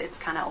 and it's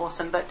kind of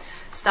awesome. But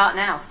start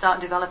now.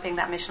 Start developing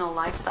that missional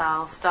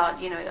lifestyle.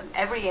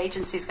 Every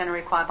agency is going to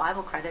require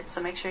Bible credit,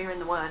 so make sure you're in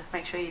the Word.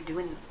 Make sure you're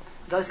doing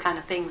those kind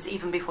of things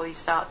even before you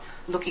start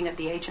looking at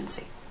the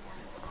agency.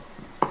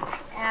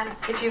 And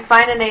if you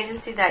find an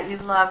agency that you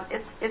love,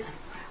 it's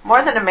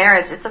more than a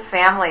marriage. It's a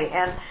family,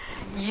 and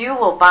you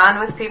will bond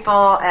with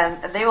people,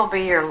 and they will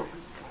be your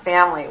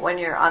family when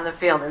you're on the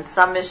field. In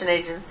some mission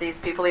agencies,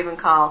 people even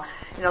call,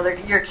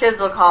 your kids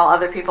will call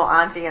other people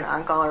auntie and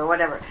uncle or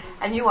whatever.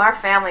 And you are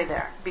family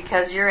there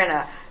because you're in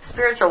a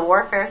spiritual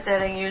warfare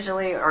setting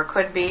usually, or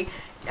could be.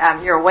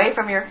 You're away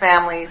from your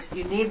families.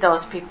 You need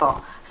those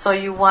people. So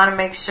you want to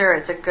make sure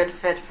it's a good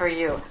fit for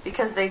you,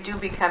 because they do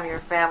become your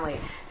family.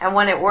 And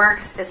when it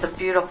works, it's a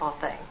beautiful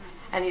thing.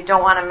 And you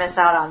don't want to miss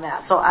out on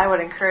that. So I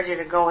would encourage you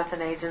to go with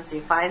an agency.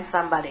 Find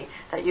somebody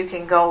that you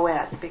can go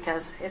with,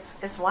 because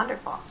it's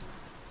wonderful.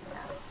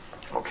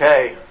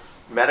 Okay,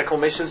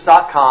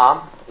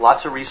 medicalmissions.com,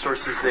 lots of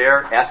resources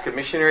there,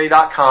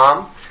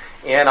 askamissionary.com,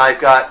 and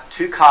I've got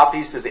 2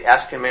 copies of the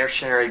Ask a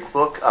Missionary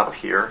book up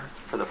here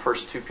for the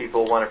first 2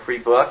 people who want a free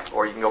book,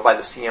 or you can go by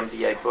the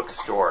CMDA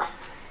bookstore,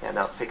 and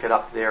I'll pick it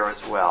up there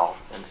as well.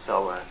 And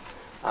so,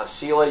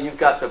 Sheila, you've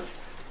got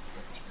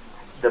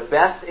the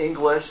best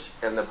English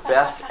and the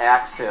best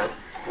accent.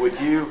 Would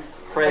you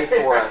pray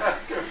for us?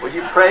 Would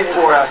you pray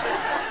for us,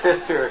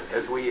 sister,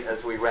 as we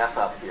wrap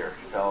up here?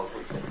 So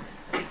we can.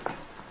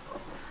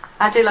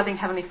 Our dear loving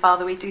Heavenly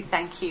Father, we do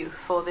thank you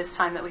for this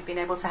time that we've been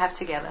able to have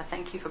together.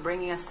 Thank you for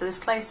bringing us to this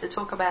place to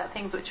talk about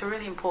things which are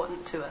really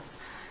important to us.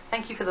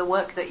 Thank you for the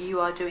work that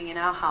you are doing in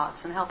our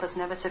hearts, and help us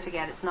never to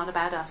forget it's not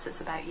about us,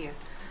 it's about you.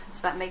 It's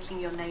about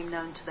making your name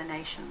known to the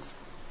nations.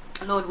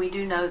 Lord, we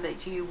do know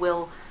that you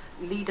will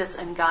lead us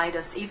and guide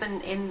us,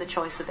 even in the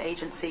choice of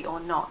agency or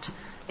not,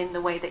 in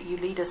the way that you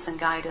lead us and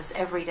guide us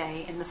every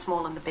day in the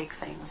small and the big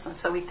things. And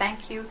so we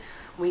thank you.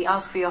 We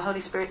ask for your Holy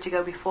Spirit to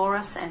go before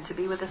us and to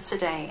be with us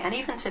today. And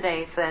even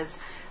today, if there's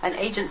an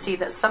agency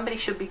that somebody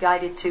should be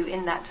guided to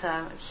in that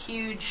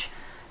huge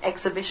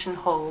exhibition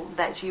hall,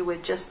 that you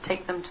would just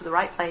take them to the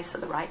right place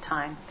at the right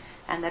time,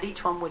 and that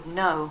each one would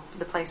know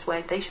the place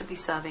where they should be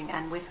serving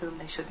and with whom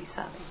they should be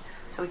serving.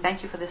 So we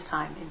thank you for this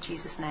time. In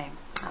Jesus' name,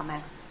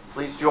 amen.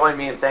 Please join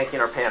me in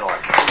thanking our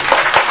panelists.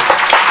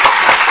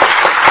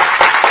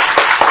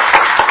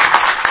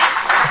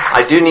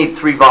 I do need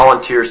 3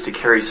 volunteers to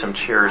carry some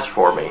chairs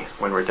for me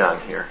when we're done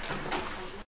here.